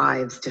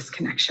drives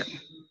disconnection.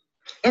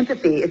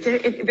 Empathy, it's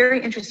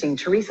very interesting.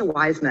 Teresa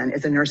Wiseman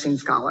is a nursing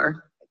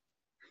scholar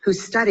who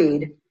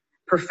studied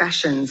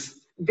professions,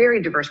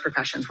 very diverse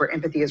professions where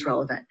empathy is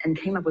relevant, and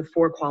came up with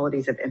 4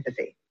 qualities of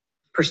empathy.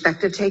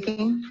 Perspective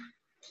taking,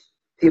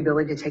 the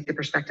ability to take the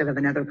perspective of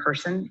another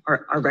person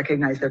or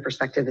recognize their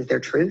perspective as their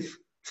truth.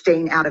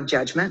 Staying out of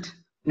judgment,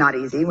 not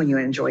easy when you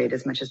enjoy it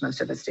as much as most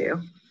of us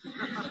do.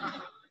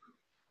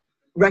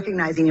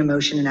 Recognizing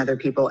emotion in other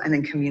people and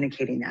then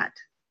communicating that.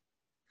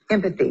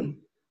 Empathy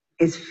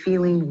is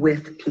feeling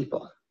with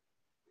people.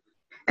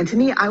 And to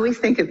me, I always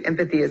think of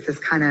empathy as this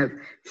kind of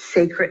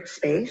sacred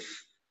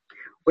space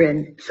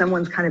when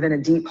someone's kind of in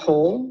a deep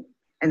hole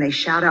and they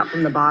shout out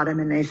from the bottom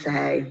and they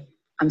say,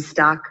 I'm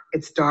stuck,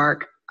 it's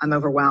dark, I'm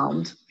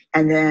overwhelmed.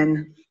 And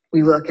then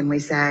we look and we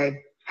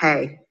say,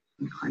 hey,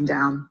 I'm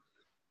down.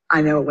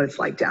 I know what it's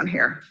like down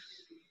here,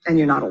 and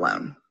you're not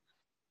alone.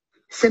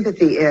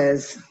 Sympathy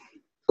is,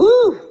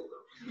 ooh,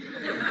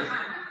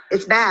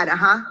 it's bad,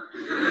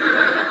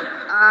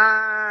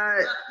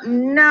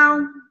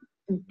 no,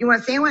 you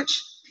want a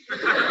sandwich?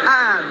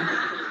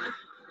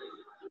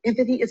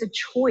 Empathy is a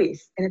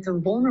choice, and it's a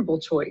vulnerable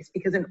choice,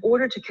 because in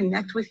order to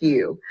connect with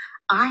you,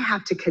 I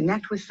have to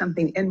connect with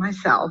something in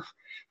myself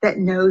that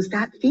knows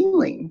that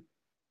feeling.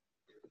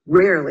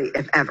 Rarely,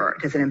 if ever,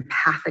 does an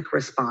empathic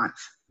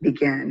response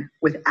begin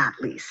with at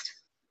least.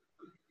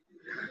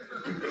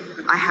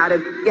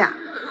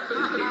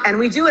 And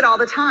we do it all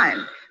the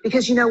time,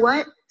 because you know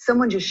what?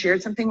 Someone just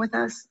shared something with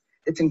us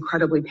that's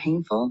incredibly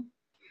painful,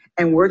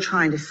 and we're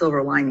trying to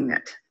silver lining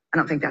it. I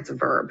don't think that's a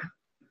verb,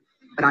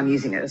 but I'm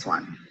using it as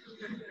one.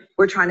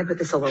 We're trying to put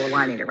the silver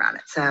lining around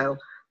it. So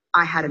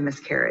I had a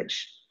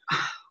miscarriage.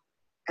 Oh,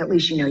 at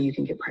least you know you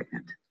can get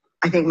pregnant.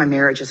 I think my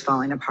marriage is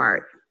falling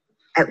apart.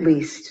 At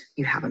least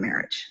you have a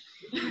marriage.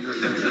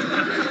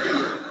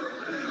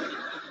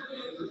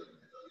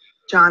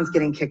 John's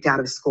getting kicked out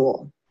of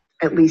school.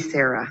 At least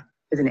Sarah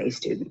is an A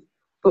student.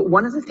 But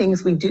one of the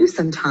things we do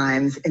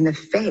sometimes in the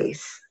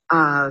face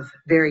of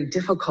very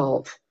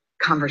difficult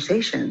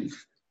conversations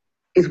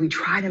is we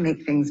try to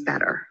make things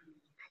better.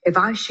 If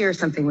I share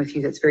something with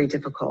you that's very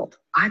difficult,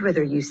 I'd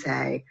rather you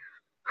say,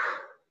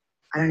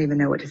 I don't even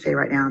know what to say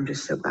right now. I'm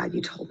just so glad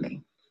you told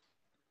me.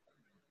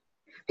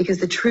 Because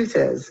the truth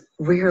is,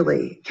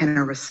 rarely can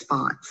a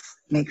response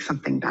make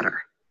something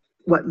better.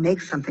 What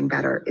makes something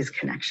better is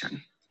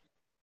connection.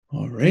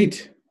 All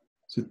right.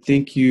 So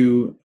thank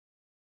you.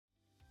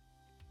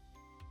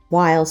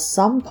 While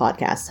some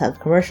podcasts have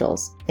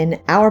commercials, in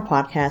our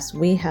podcast,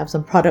 we have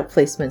some product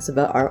placements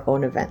about our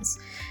own events.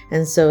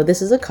 And so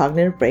this is a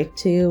cognitive break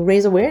to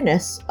raise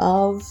awareness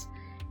of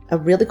a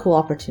really cool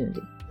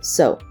opportunity.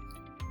 So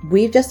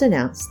we've just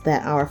announced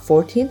that our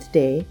 14th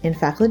day in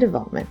faculty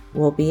development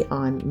will be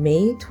on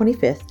May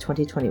 25th,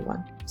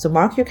 2021. So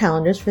mark your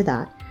calendars for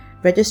that.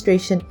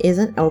 Registration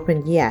isn't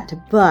open yet,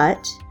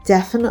 but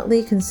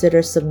definitely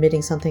consider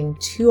submitting something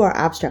to our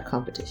abstract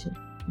competition.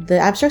 The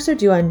abstracts are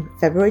due on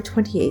February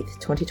 28th,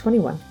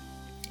 2021,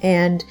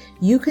 and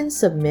you can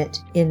submit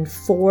in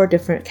 4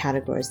 different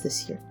categories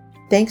this year.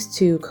 Thanks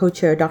to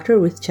co-chair Dr.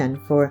 Ruth Chen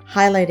for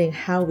highlighting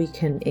how we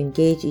can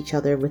engage each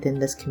other within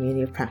this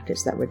community of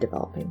practice that we're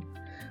developing.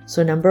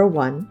 So number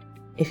 1,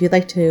 if you'd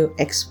like to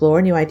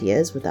explore new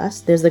ideas with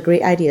us, there's the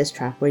Great Ideas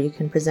track where you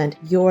can present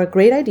your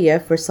great idea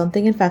for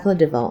something in faculty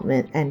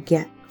development and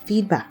get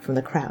feedback from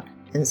the crowd.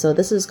 And so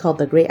this is called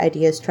the Great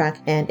Ideas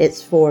track, and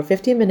it's for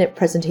 15-minute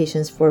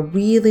presentations for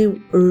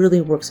really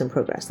early works in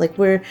progress, like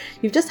where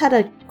you've just had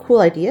a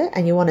cool idea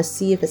and you want to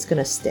see if it's going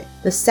to stick.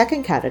 The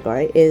second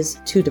category is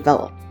to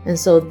develop. And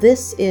so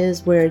this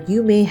is where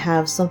you may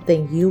have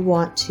something you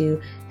want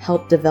to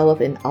help develop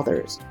in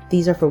others.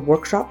 These are for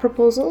workshop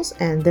proposals,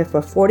 and they're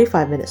for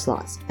 45-minute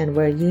slots, and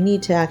where you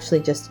need to actually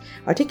just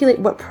articulate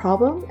what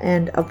problem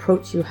and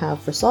approach you have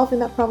for solving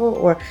that problem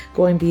or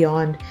going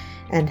beyond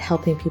and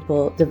helping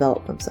people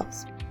develop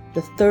themselves.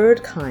 The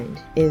third kind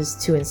is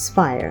to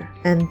inspire,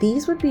 and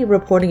these would be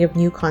reporting of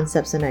new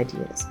concepts and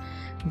ideas.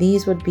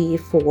 These would be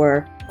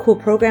for cool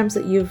programs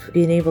that you've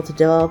been able to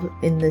develop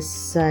in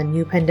this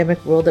new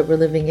pandemic world that we're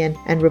living in,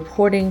 and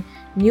reporting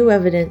new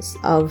evidence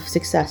of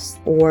success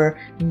or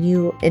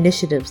new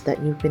initiatives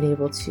that you've been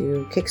able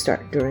to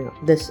kickstart during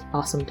this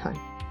awesome time.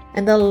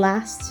 And the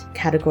last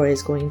category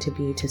is going to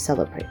be to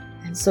celebrate.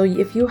 And so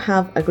if you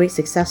have a great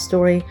success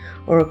story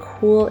or a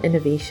cool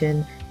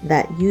innovation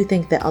that you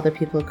think that other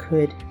people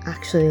could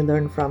actually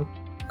learn from,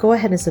 go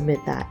ahead and submit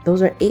that.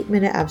 Those are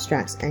 8-minute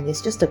abstracts, and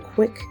it's just a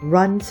quick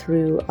run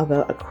through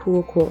about a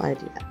cool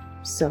idea.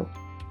 So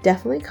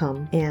definitely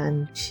come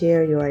and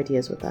share your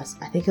ideas with us.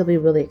 I think it'll be a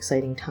really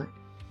exciting time.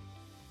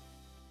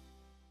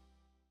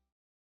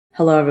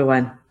 Hello,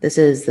 everyone. This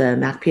is the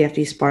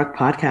MacPFD Spark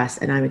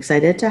podcast, and I'm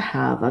excited to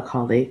have a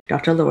colleague,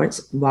 Dr.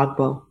 Lawrence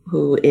Gbagbo,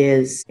 who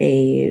is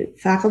a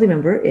faculty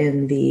member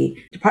in the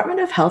Department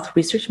of Health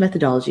Research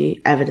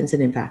Methodology, Evidence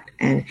and Impact.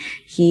 And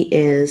he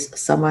is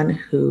someone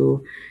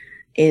who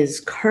is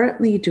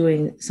currently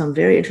doing some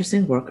very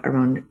interesting work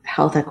around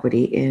health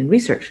equity in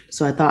research.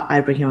 So I thought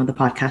I'd bring him on the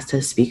podcast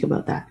to speak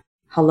about that.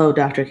 Hello,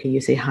 Doctor. Can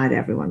you say hi to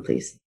everyone,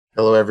 please?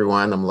 Hello,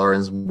 everyone. I'm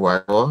Lawrence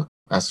Gbagbo,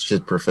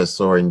 Associate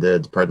Professor in the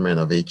Department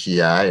of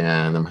HEI,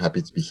 and I'm happy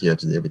to be here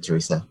today with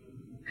Teresa.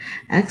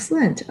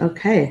 Excellent.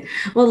 Okay.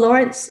 Well,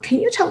 Lawrence,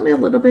 can you tell me a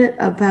little bit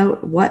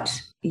about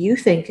what you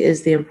think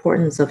is the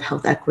importance of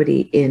health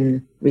equity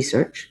in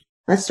research?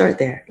 Let's start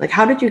there. Like,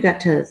 how did you get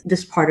to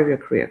this part of your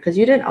career? Because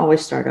you didn't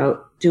always start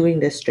out doing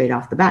this straight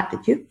off the bat,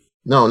 did you?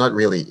 No, not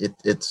really.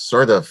 It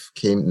sort of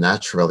came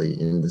naturally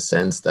in the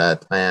sense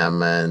that I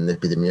am an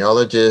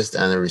epidemiologist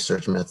and a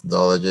research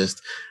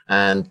methodologist.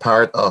 And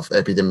part of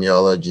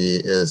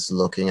epidemiology is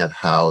looking at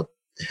how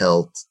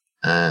health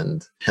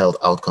and health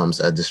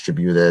outcomes are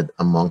distributed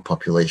among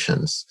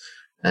populations.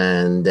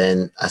 And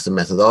then as a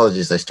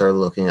methodologist, I started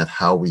looking at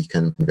how we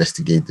can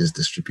investigate these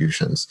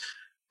distributions.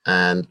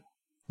 And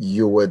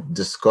you would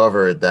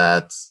discover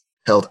that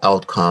health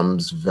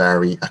outcomes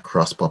vary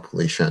across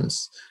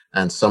populations.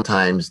 And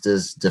sometimes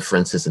these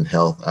differences in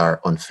health are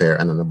unfair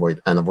and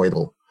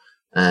unavoidable.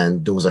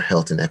 And those are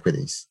health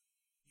inequities.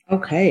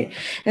 Okay.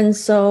 And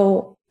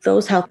so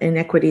those health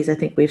inequities, I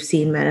think we've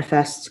seen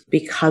manifest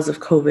because of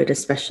COVID,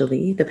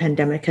 especially. The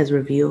pandemic has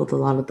revealed a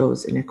lot of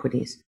those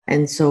inequities.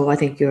 And so I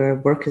think your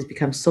work has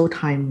become so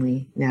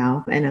timely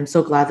now. And I'm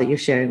so glad that you're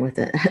sharing with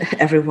it,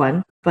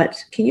 everyone.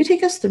 But can you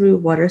take us through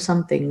what are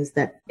some things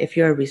that, if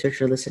you're a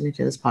researcher listening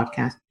to this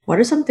podcast, what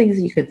are some things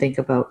that you can think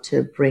about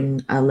to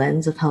bring a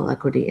lens of health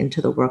equity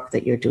into the work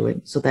that you're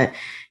doing so that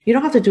you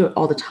don't have to do it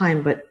all the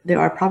time, but there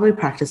are probably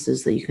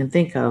practices that you can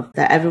think of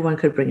that everyone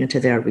could bring into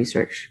their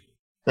research?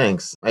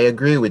 Thanks. I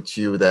agree with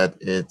you that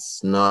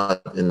it's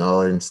not in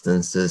all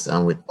instances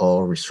and with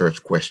all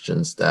research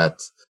questions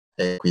that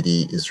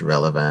equity is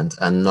relevant,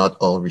 and not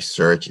all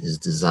research is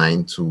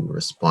designed to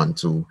respond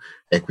to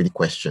equity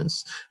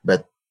questions.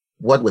 But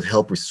what would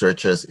help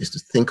researchers is to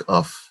think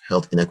of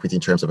health inequity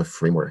in terms of a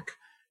framework.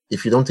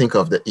 If you don't think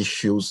of the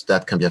issues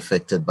that can be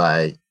affected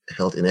by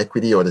health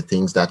inequity or the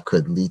things that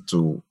could lead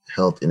to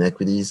health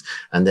inequities,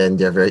 and then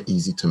they're very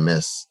easy to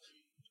miss.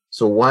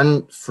 So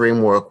one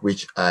framework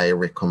which I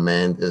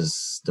recommend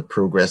is the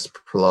Progress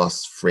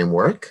Plus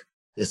framework.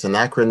 It's an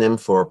acronym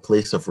for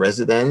place of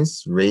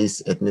residence,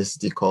 race,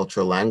 ethnicity,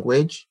 culture,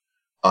 language,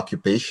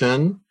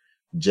 occupation,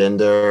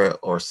 gender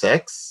or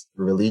sex,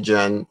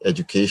 religion,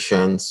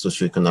 education,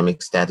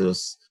 socioeconomic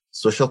status,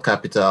 social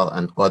capital,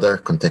 and other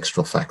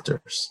contextual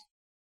factors.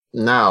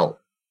 Now,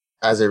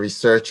 as a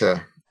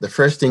researcher, the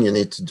first thing you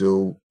need to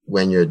do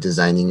when you're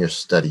designing your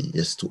study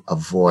is to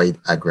avoid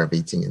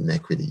aggravating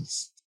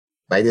inequities.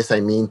 By this,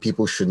 I mean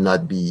people should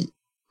not be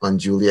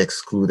unduly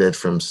excluded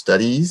from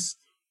studies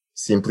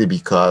simply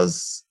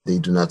because they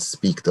do not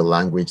speak the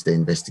language the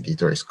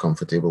investigator is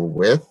comfortable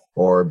with,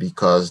 or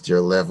because their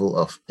level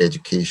of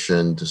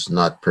education does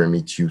not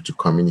permit you to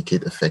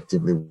communicate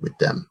effectively with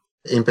them.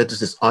 The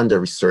impetus is on the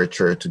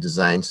researcher to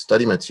design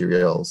study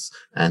materials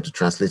and to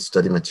translate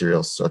study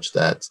materials such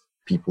that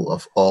people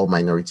of all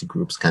minority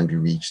groups can be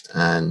reached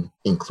and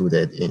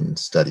included in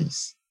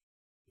studies.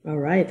 All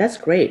right, that's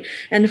great.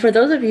 And for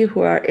those of you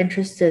who are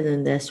interested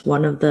in this,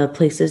 one of the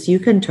places you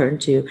can turn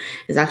to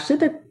is actually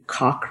the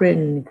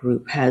Cochrane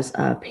group has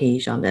a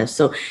page on this.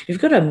 So if you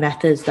go to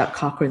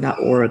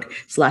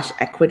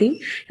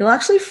methods.cochrane.org/equity, you'll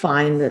actually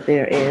find that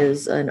there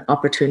is an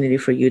opportunity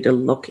for you to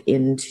look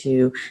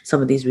into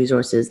some of these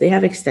resources. They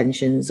have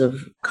extensions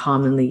of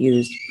commonly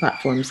used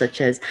platforms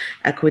such as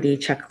equity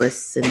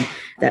checklists, and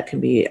that can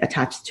be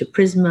attached to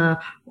Prisma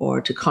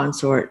or to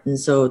Consort. And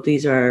so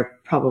these are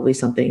probably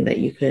something that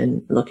you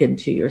can look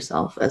into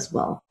yourself as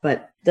well.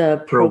 But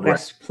the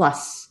Progress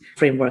Plus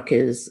framework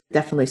is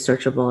definitely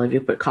searchable. If you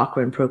put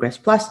Cochrane Progress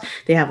Plus,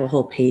 they have a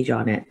whole page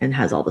on it and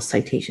has all the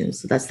citations.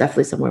 So that's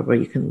definitely somewhere where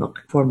you can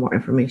look for more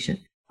information.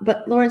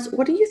 But Lawrence,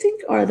 what do you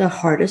think are the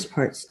hardest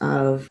parts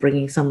of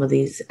bringing some of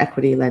these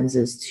equity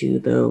lenses to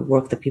the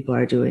work that people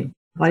are doing?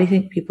 Why do you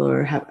think people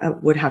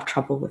would have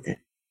trouble with it?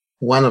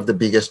 One of the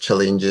biggest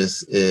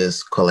challenges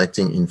is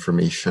collecting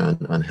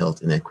information on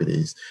health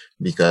inequities,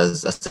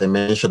 because as I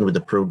mentioned with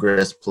the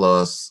Progress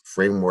Plus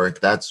framework,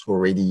 that's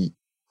already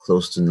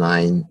close to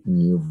 9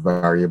 new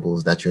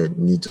variables that you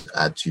need to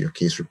add to your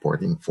case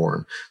reporting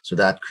form. So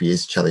that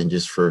creates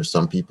challenges for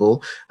some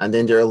people. And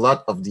then there are a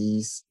lot of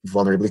these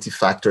vulnerability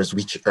factors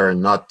which are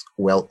not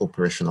well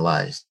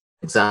operationalized.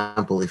 For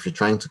example, if you're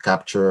trying to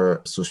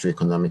capture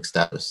socioeconomic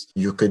status,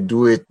 you could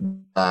do it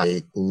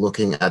by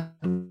looking at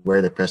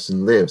where the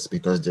person lives,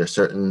 because there are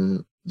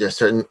certain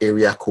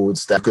area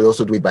codes that you could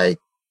also do it by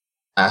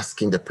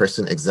asking the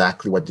person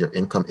exactly what their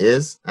income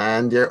is.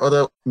 And there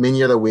are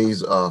many other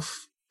ways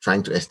of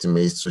trying to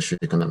estimate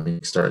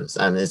socioeconomic status.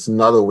 And it's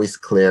not always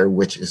clear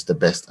which is the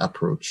best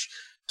approach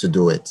to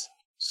do it.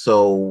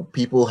 So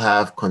people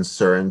have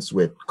concerns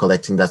with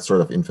collecting that sort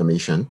of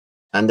information.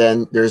 And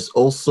then there's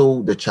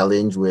also the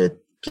challenge with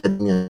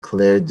getting a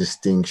clear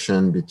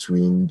distinction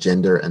between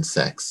gender and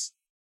sex.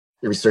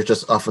 The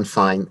researchers often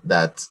find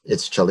that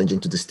it's challenging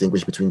to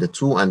distinguish between the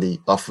two, and they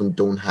often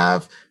don't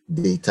have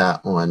data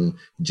on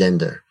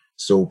gender.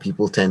 So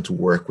people tend to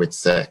work with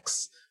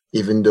sex,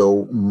 even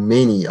though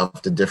many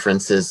of the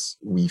differences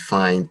we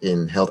find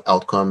in health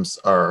outcomes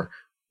are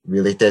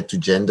related to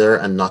gender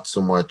and not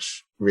so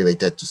much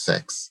related to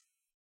sex.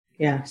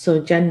 Yeah,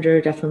 so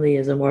gender definitely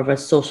is a more of a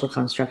social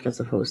construct as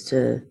opposed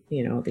to,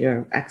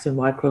 your X and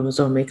Y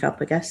chromosome makeup,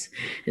 I guess,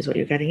 is what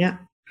you're getting at.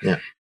 Yeah.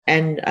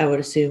 And I would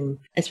assume,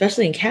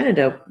 especially in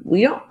Canada,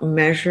 we don't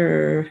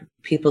measure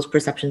people's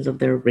perceptions of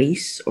their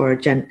race or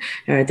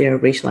their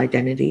racial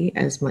identity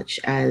as much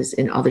as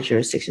in other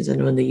jurisdictions. I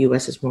know in the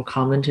US it's more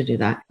common to do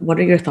that. What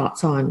are your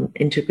thoughts on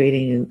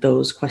integrating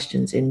those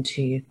questions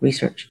into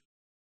research?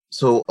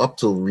 So up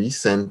till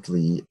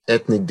recently,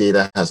 ethnic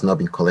data has not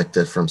been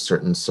collected from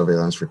certain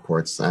surveillance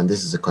reports. And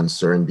this is a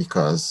concern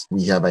because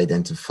we have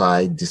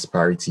identified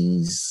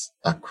disparities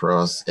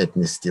across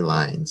ethnicity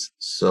lines.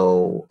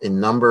 So a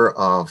number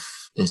of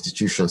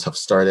institutions have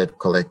started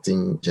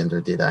collecting gender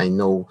data. I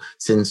know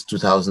since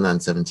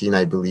 2017,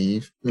 I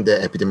believe, the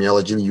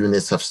epidemiology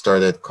units have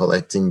started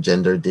collecting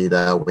gender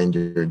data when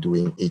they're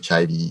doing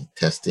HIV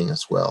testing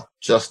as well,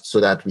 just so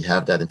that we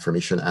have that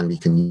information and we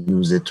can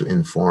use it to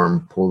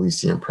inform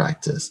policy and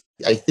practice.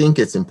 I think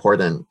it's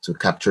important to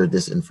capture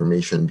this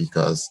information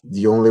because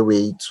the only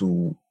way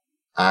to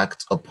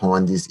act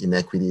upon these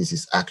inequities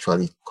is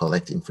actually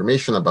collect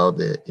information about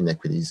the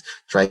inequities,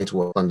 try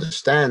to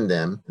understand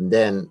them, and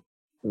then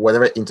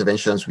whatever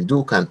interventions we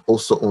do can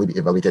also only be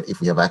evaluated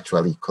if we have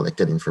actually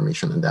collected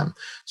information on them.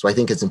 So I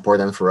think it's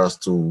important for us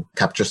to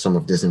capture some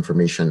of this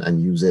information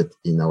and use it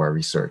in our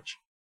research.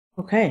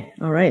 Okay.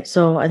 All right.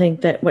 So I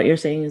think that what you're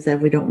saying is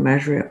that we don't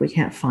measure it. We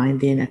can't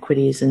find the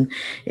inequities. And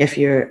if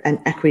you're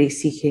an equity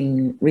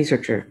seeking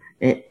researcher,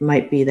 it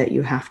might be that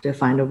you have to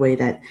find a way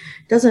that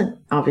doesn't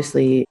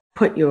obviously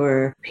put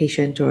your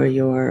patient or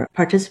your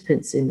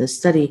participants in the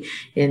study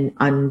in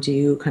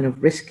undue kind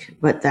of risk,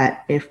 but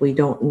that if we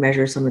don't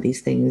measure some of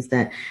these things,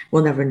 that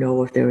we'll never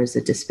know if there is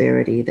a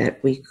disparity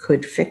that we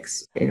could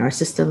fix in our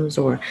systems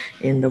or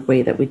in the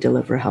way that we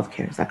deliver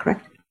healthcare. Is that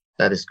correct?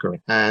 That is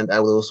correct. And I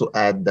will also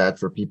add that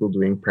for people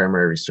doing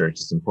primary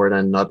research, it's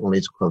important not only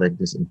to collect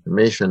this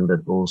information, but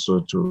also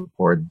to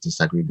report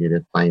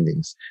disaggregated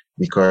findings.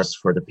 Because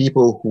for the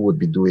people who would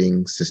be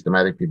doing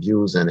systematic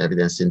reviews and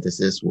evidence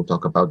synthesis, we'll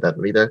talk about that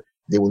later,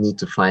 they will need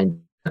to find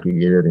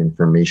aggregated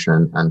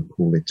information and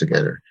pull it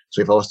together. So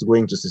if I was to go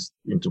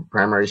into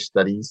primary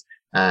studies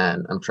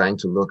and I'm trying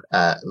to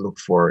look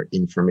for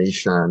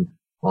information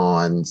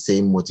on,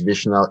 say,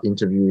 motivational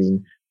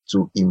interviewing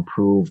to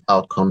improve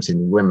outcomes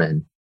in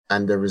women,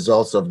 and the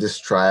results of this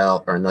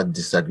trial are not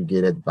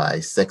disaggregated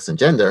by sex and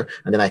gender,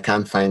 and then I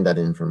can't find that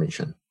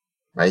information,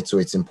 right? So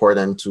it's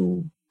important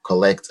to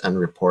collect and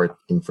report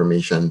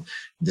information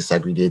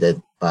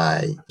disaggregated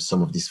by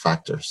some of these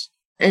factors.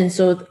 And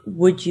so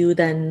would you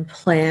then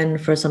plan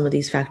for some of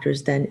these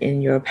factors then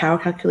in your power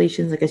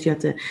calculations? I guess you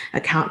have to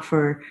account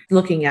for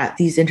looking at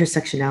these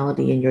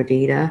intersectionality in your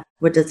data.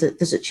 What does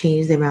it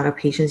change the amount of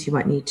patients you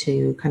might need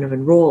to kind of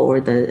enroll or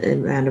the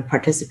amount of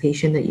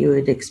participation that you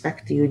would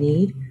expect you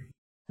need?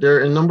 There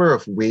are a number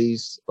of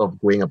ways of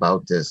going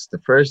about this. The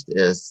first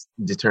is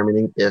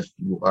determining if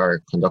you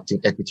are conducting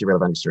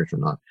equity-relevant research or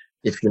not.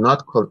 If you're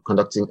not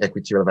conducting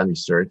equity-relevant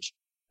research,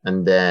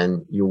 and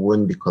then you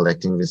wouldn't be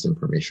collecting this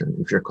information.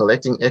 If you're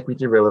collecting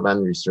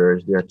equity-relevant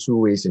research, there are two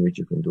ways in which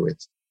you can do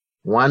it.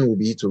 One will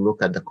be to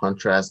look at the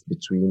contrast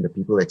between the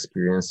people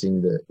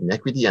experiencing the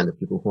inequity and the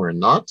people who are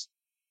not,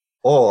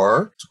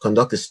 or to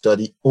conduct a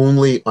study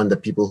only on the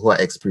people who are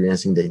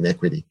experiencing the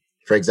inequity.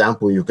 For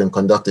example, you can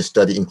conduct a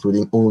study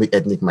including only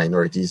ethnic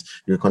minorities.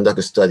 You can conduct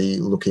a study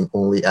looking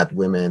only at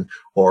women,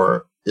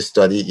 or a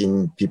study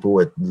in people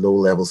with low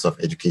levels of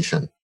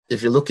education.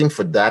 If you're looking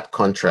for that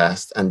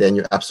contrast, and then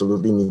you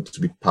absolutely need to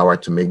be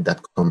powered to make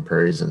that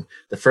comparison,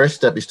 the first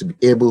step is to be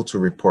able to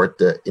report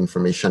the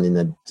information in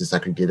a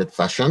disaggregated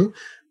fashion.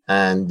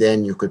 And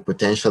then you could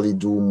potentially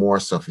do more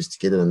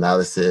sophisticated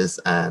analysis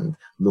and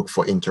look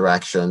for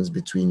interactions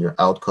between your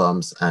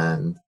outcomes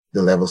and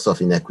the levels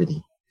of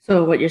inequity.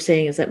 So what you're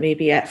saying is that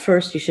maybe at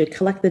first you should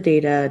collect the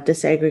data,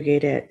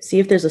 disaggregate it, see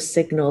if there's a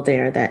signal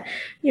there that,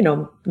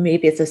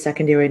 maybe it's a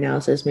secondary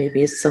analysis,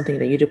 maybe it's something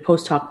that you do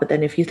post hoc, but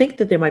then if you think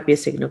that there might be a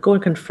signal, go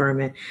and confirm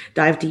it,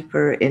 dive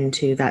deeper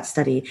into that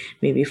study,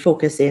 maybe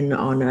focus in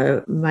on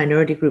a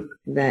minority group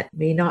that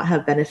may not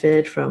have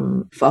benefited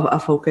from a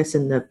focus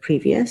in the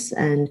previous,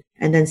 and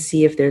then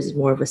see if there's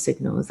more of a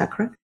signal. Is that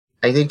correct?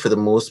 I think for the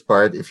most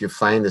part, if you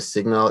find a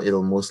signal,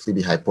 it'll mostly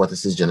be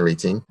hypothesis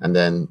generating. And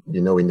then,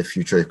 in the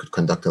future, you could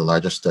conduct a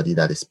larger study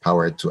that is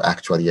powered to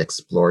actually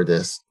explore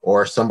this.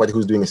 Or somebody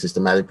who's doing a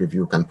systematic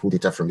review can pull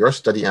data from your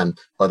study and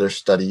other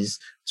studies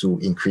to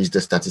increase the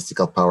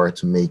statistical power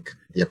to make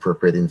the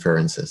appropriate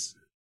inferences.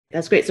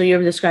 That's great. So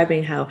you're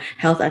describing how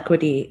health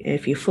equity,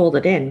 if you fold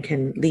it in,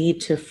 can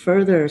lead to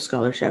further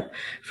scholarship,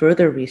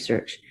 further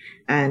research,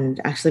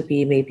 and actually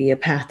be maybe a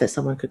path that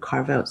someone could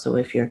carve out. So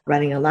if you're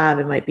running a lab,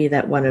 it might be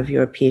that one of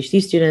your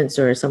PhD students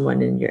or someone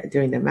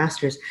doing their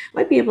master's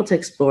might be able to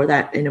explore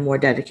that in a more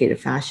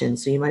dedicated fashion.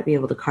 So you might be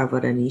able to carve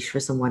out a niche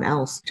for someone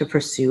else to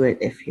pursue it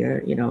if you're,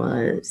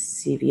 a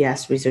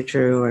CVS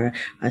researcher or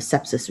a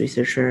sepsis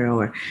researcher,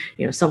 or,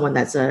 someone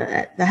that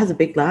has a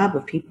big lab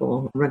of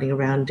people running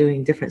around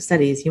doing different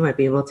studies. You might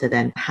be able to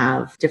then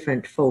have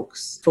different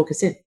folks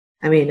focus in.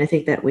 I mean, I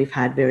think that we've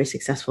had very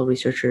successful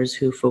researchers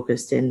who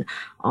focused in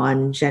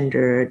on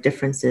gender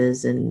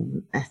differences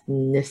and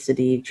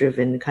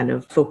ethnicity-driven kind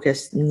of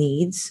focused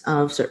needs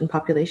of certain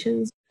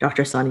populations.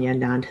 Dr. Sonia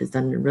Anand has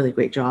done a really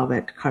great job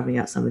at carving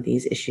out some of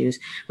these issues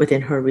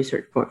within her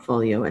research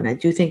portfolio. And I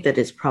do think that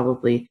it's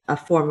probably a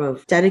form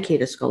of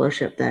dedicated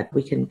scholarship that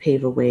we can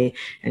pave a way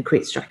and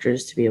create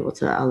structures to be able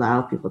to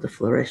allow people to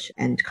flourish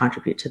and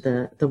contribute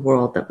to the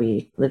world that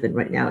we live in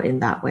right now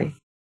in that way.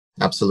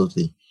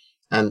 Absolutely.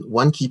 And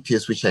one key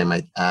piece which I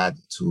might add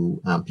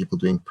to people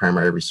doing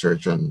primary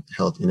research on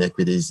health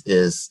inequities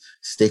is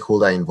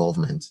stakeholder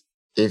involvement.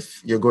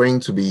 If you're going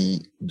to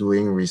be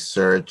doing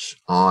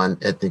research on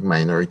ethnic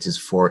minorities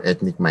for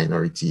ethnic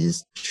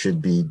minorities, it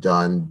should be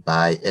done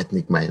by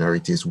ethnic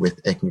minorities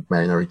with ethnic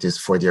minorities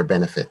for their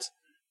benefit.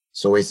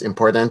 So it's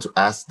important to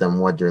ask them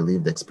what their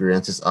lived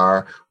experiences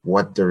are,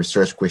 what the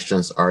research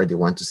questions are they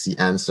want to see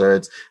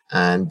answered,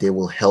 and they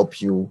will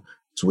help you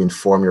to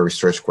inform your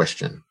research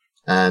question.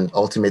 And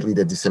ultimately,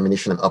 the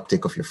dissemination and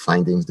uptake of your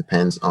findings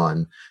depends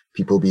on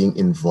people being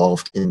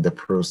involved in the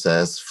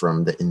process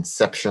from the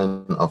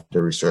inception of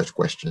the research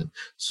question.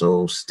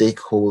 So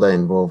stakeholder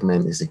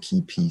involvement is a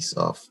key piece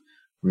of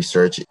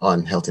research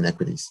on health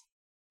inequities.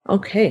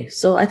 Okay,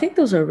 so I think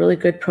those are really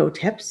good pro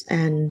tips,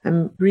 and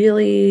I'm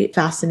really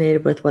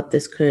fascinated with what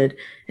this could.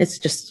 It's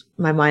just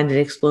my mind is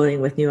exploding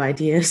with new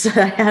ideas that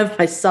I have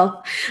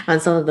myself on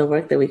some of the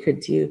work that we could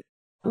do.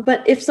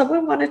 But if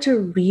someone wanted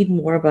to read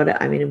more about it,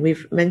 I mean,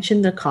 we've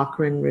mentioned the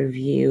Cochrane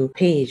Review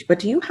page, but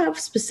do you have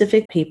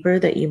specific paper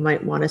that you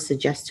might want to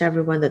suggest to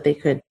everyone that they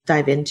could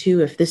dive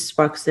into if this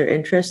sparks their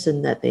interest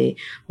and that they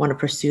want to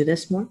pursue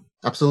this more?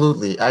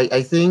 Absolutely.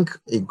 I think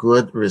a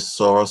good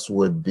resource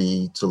would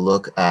be to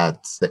look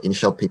at the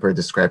initial paper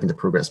describing the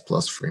Progress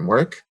Plus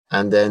framework.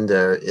 And then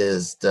there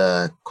is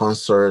the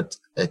CONSORT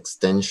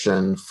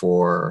extension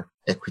for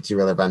equity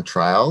relevant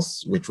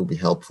trials, which will be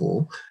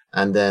helpful.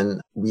 And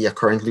then we are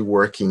currently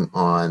working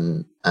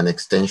on an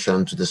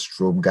extension to the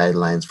STROBE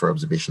guidelines for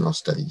observational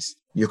studies.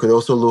 You could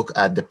also look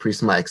at the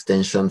PRISMA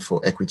extension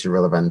for equity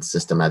relevant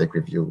systematic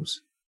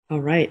reviews.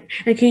 All right.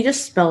 And can you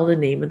just spell the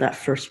name of that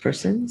first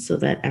person so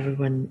that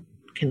everyone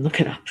can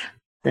look it up?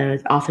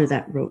 The author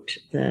that wrote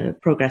the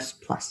Progress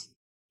Plus.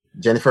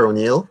 Jennifer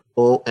O'Neill,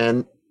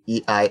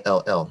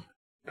 Oneill.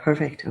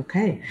 Perfect.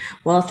 Okay.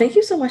 Well, thank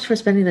you so much for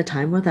spending the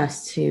time with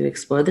us to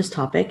explore this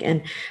topic.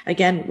 And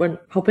again, we're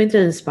hoping to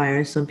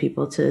inspire some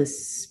people to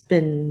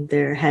spin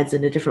their heads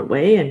in a different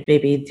way and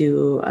maybe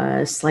do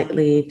a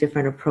slightly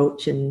different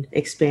approach and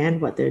expand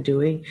what they're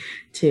doing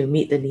to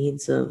meet the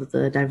needs of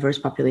the diverse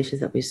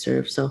populations that we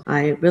serve. So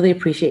I really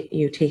appreciate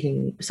you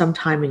taking some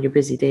time in your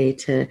busy day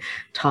to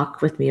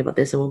talk with me about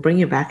this. And we'll bring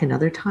you back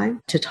another time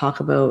to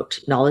talk about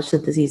knowledge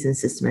syntheses and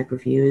systematic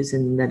reviews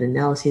and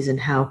meta-analyses and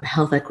how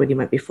health equity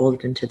might be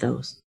folded into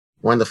those.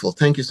 Wonderful.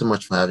 Thank you so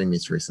much for having me,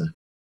 Teresa.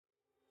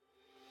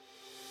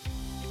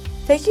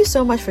 Thank you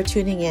so much for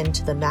tuning in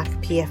to the Mac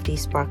PFD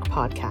Spark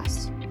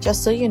podcast.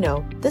 Just so you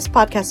know, this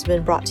podcast has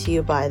been brought to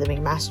you by the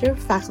McMaster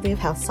Faculty of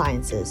Health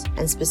Sciences,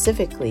 and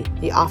specifically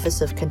the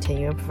Office of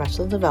Continuing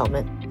Professional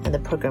Development and the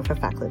Program for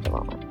Faculty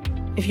Development.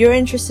 If you're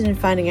interested in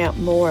finding out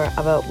more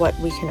about what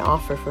we can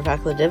offer for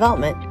faculty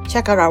development,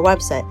 check out our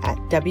website at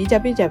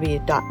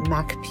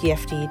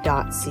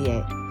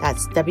www.macpfd.ca.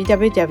 That's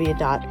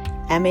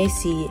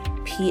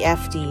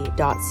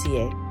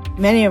www.macpfd.ca.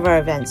 Many of our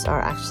events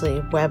are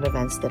actually web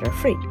events that are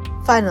free.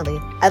 Finally,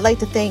 I'd like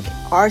to thank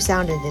our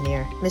sound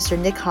engineer, Mr.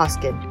 Nick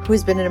Hoskin, who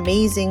has been an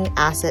amazing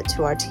asset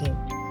to our team.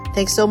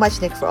 Thanks so much,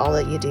 Nick, for all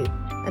that you do.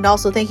 And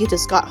also thank you to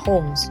Scott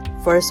Holmes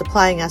for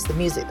supplying us the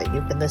music that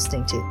you've been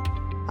listening to.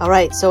 All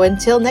right, so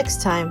until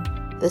next time,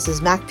 this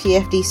is Mac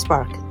PFD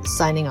Spark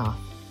signing off.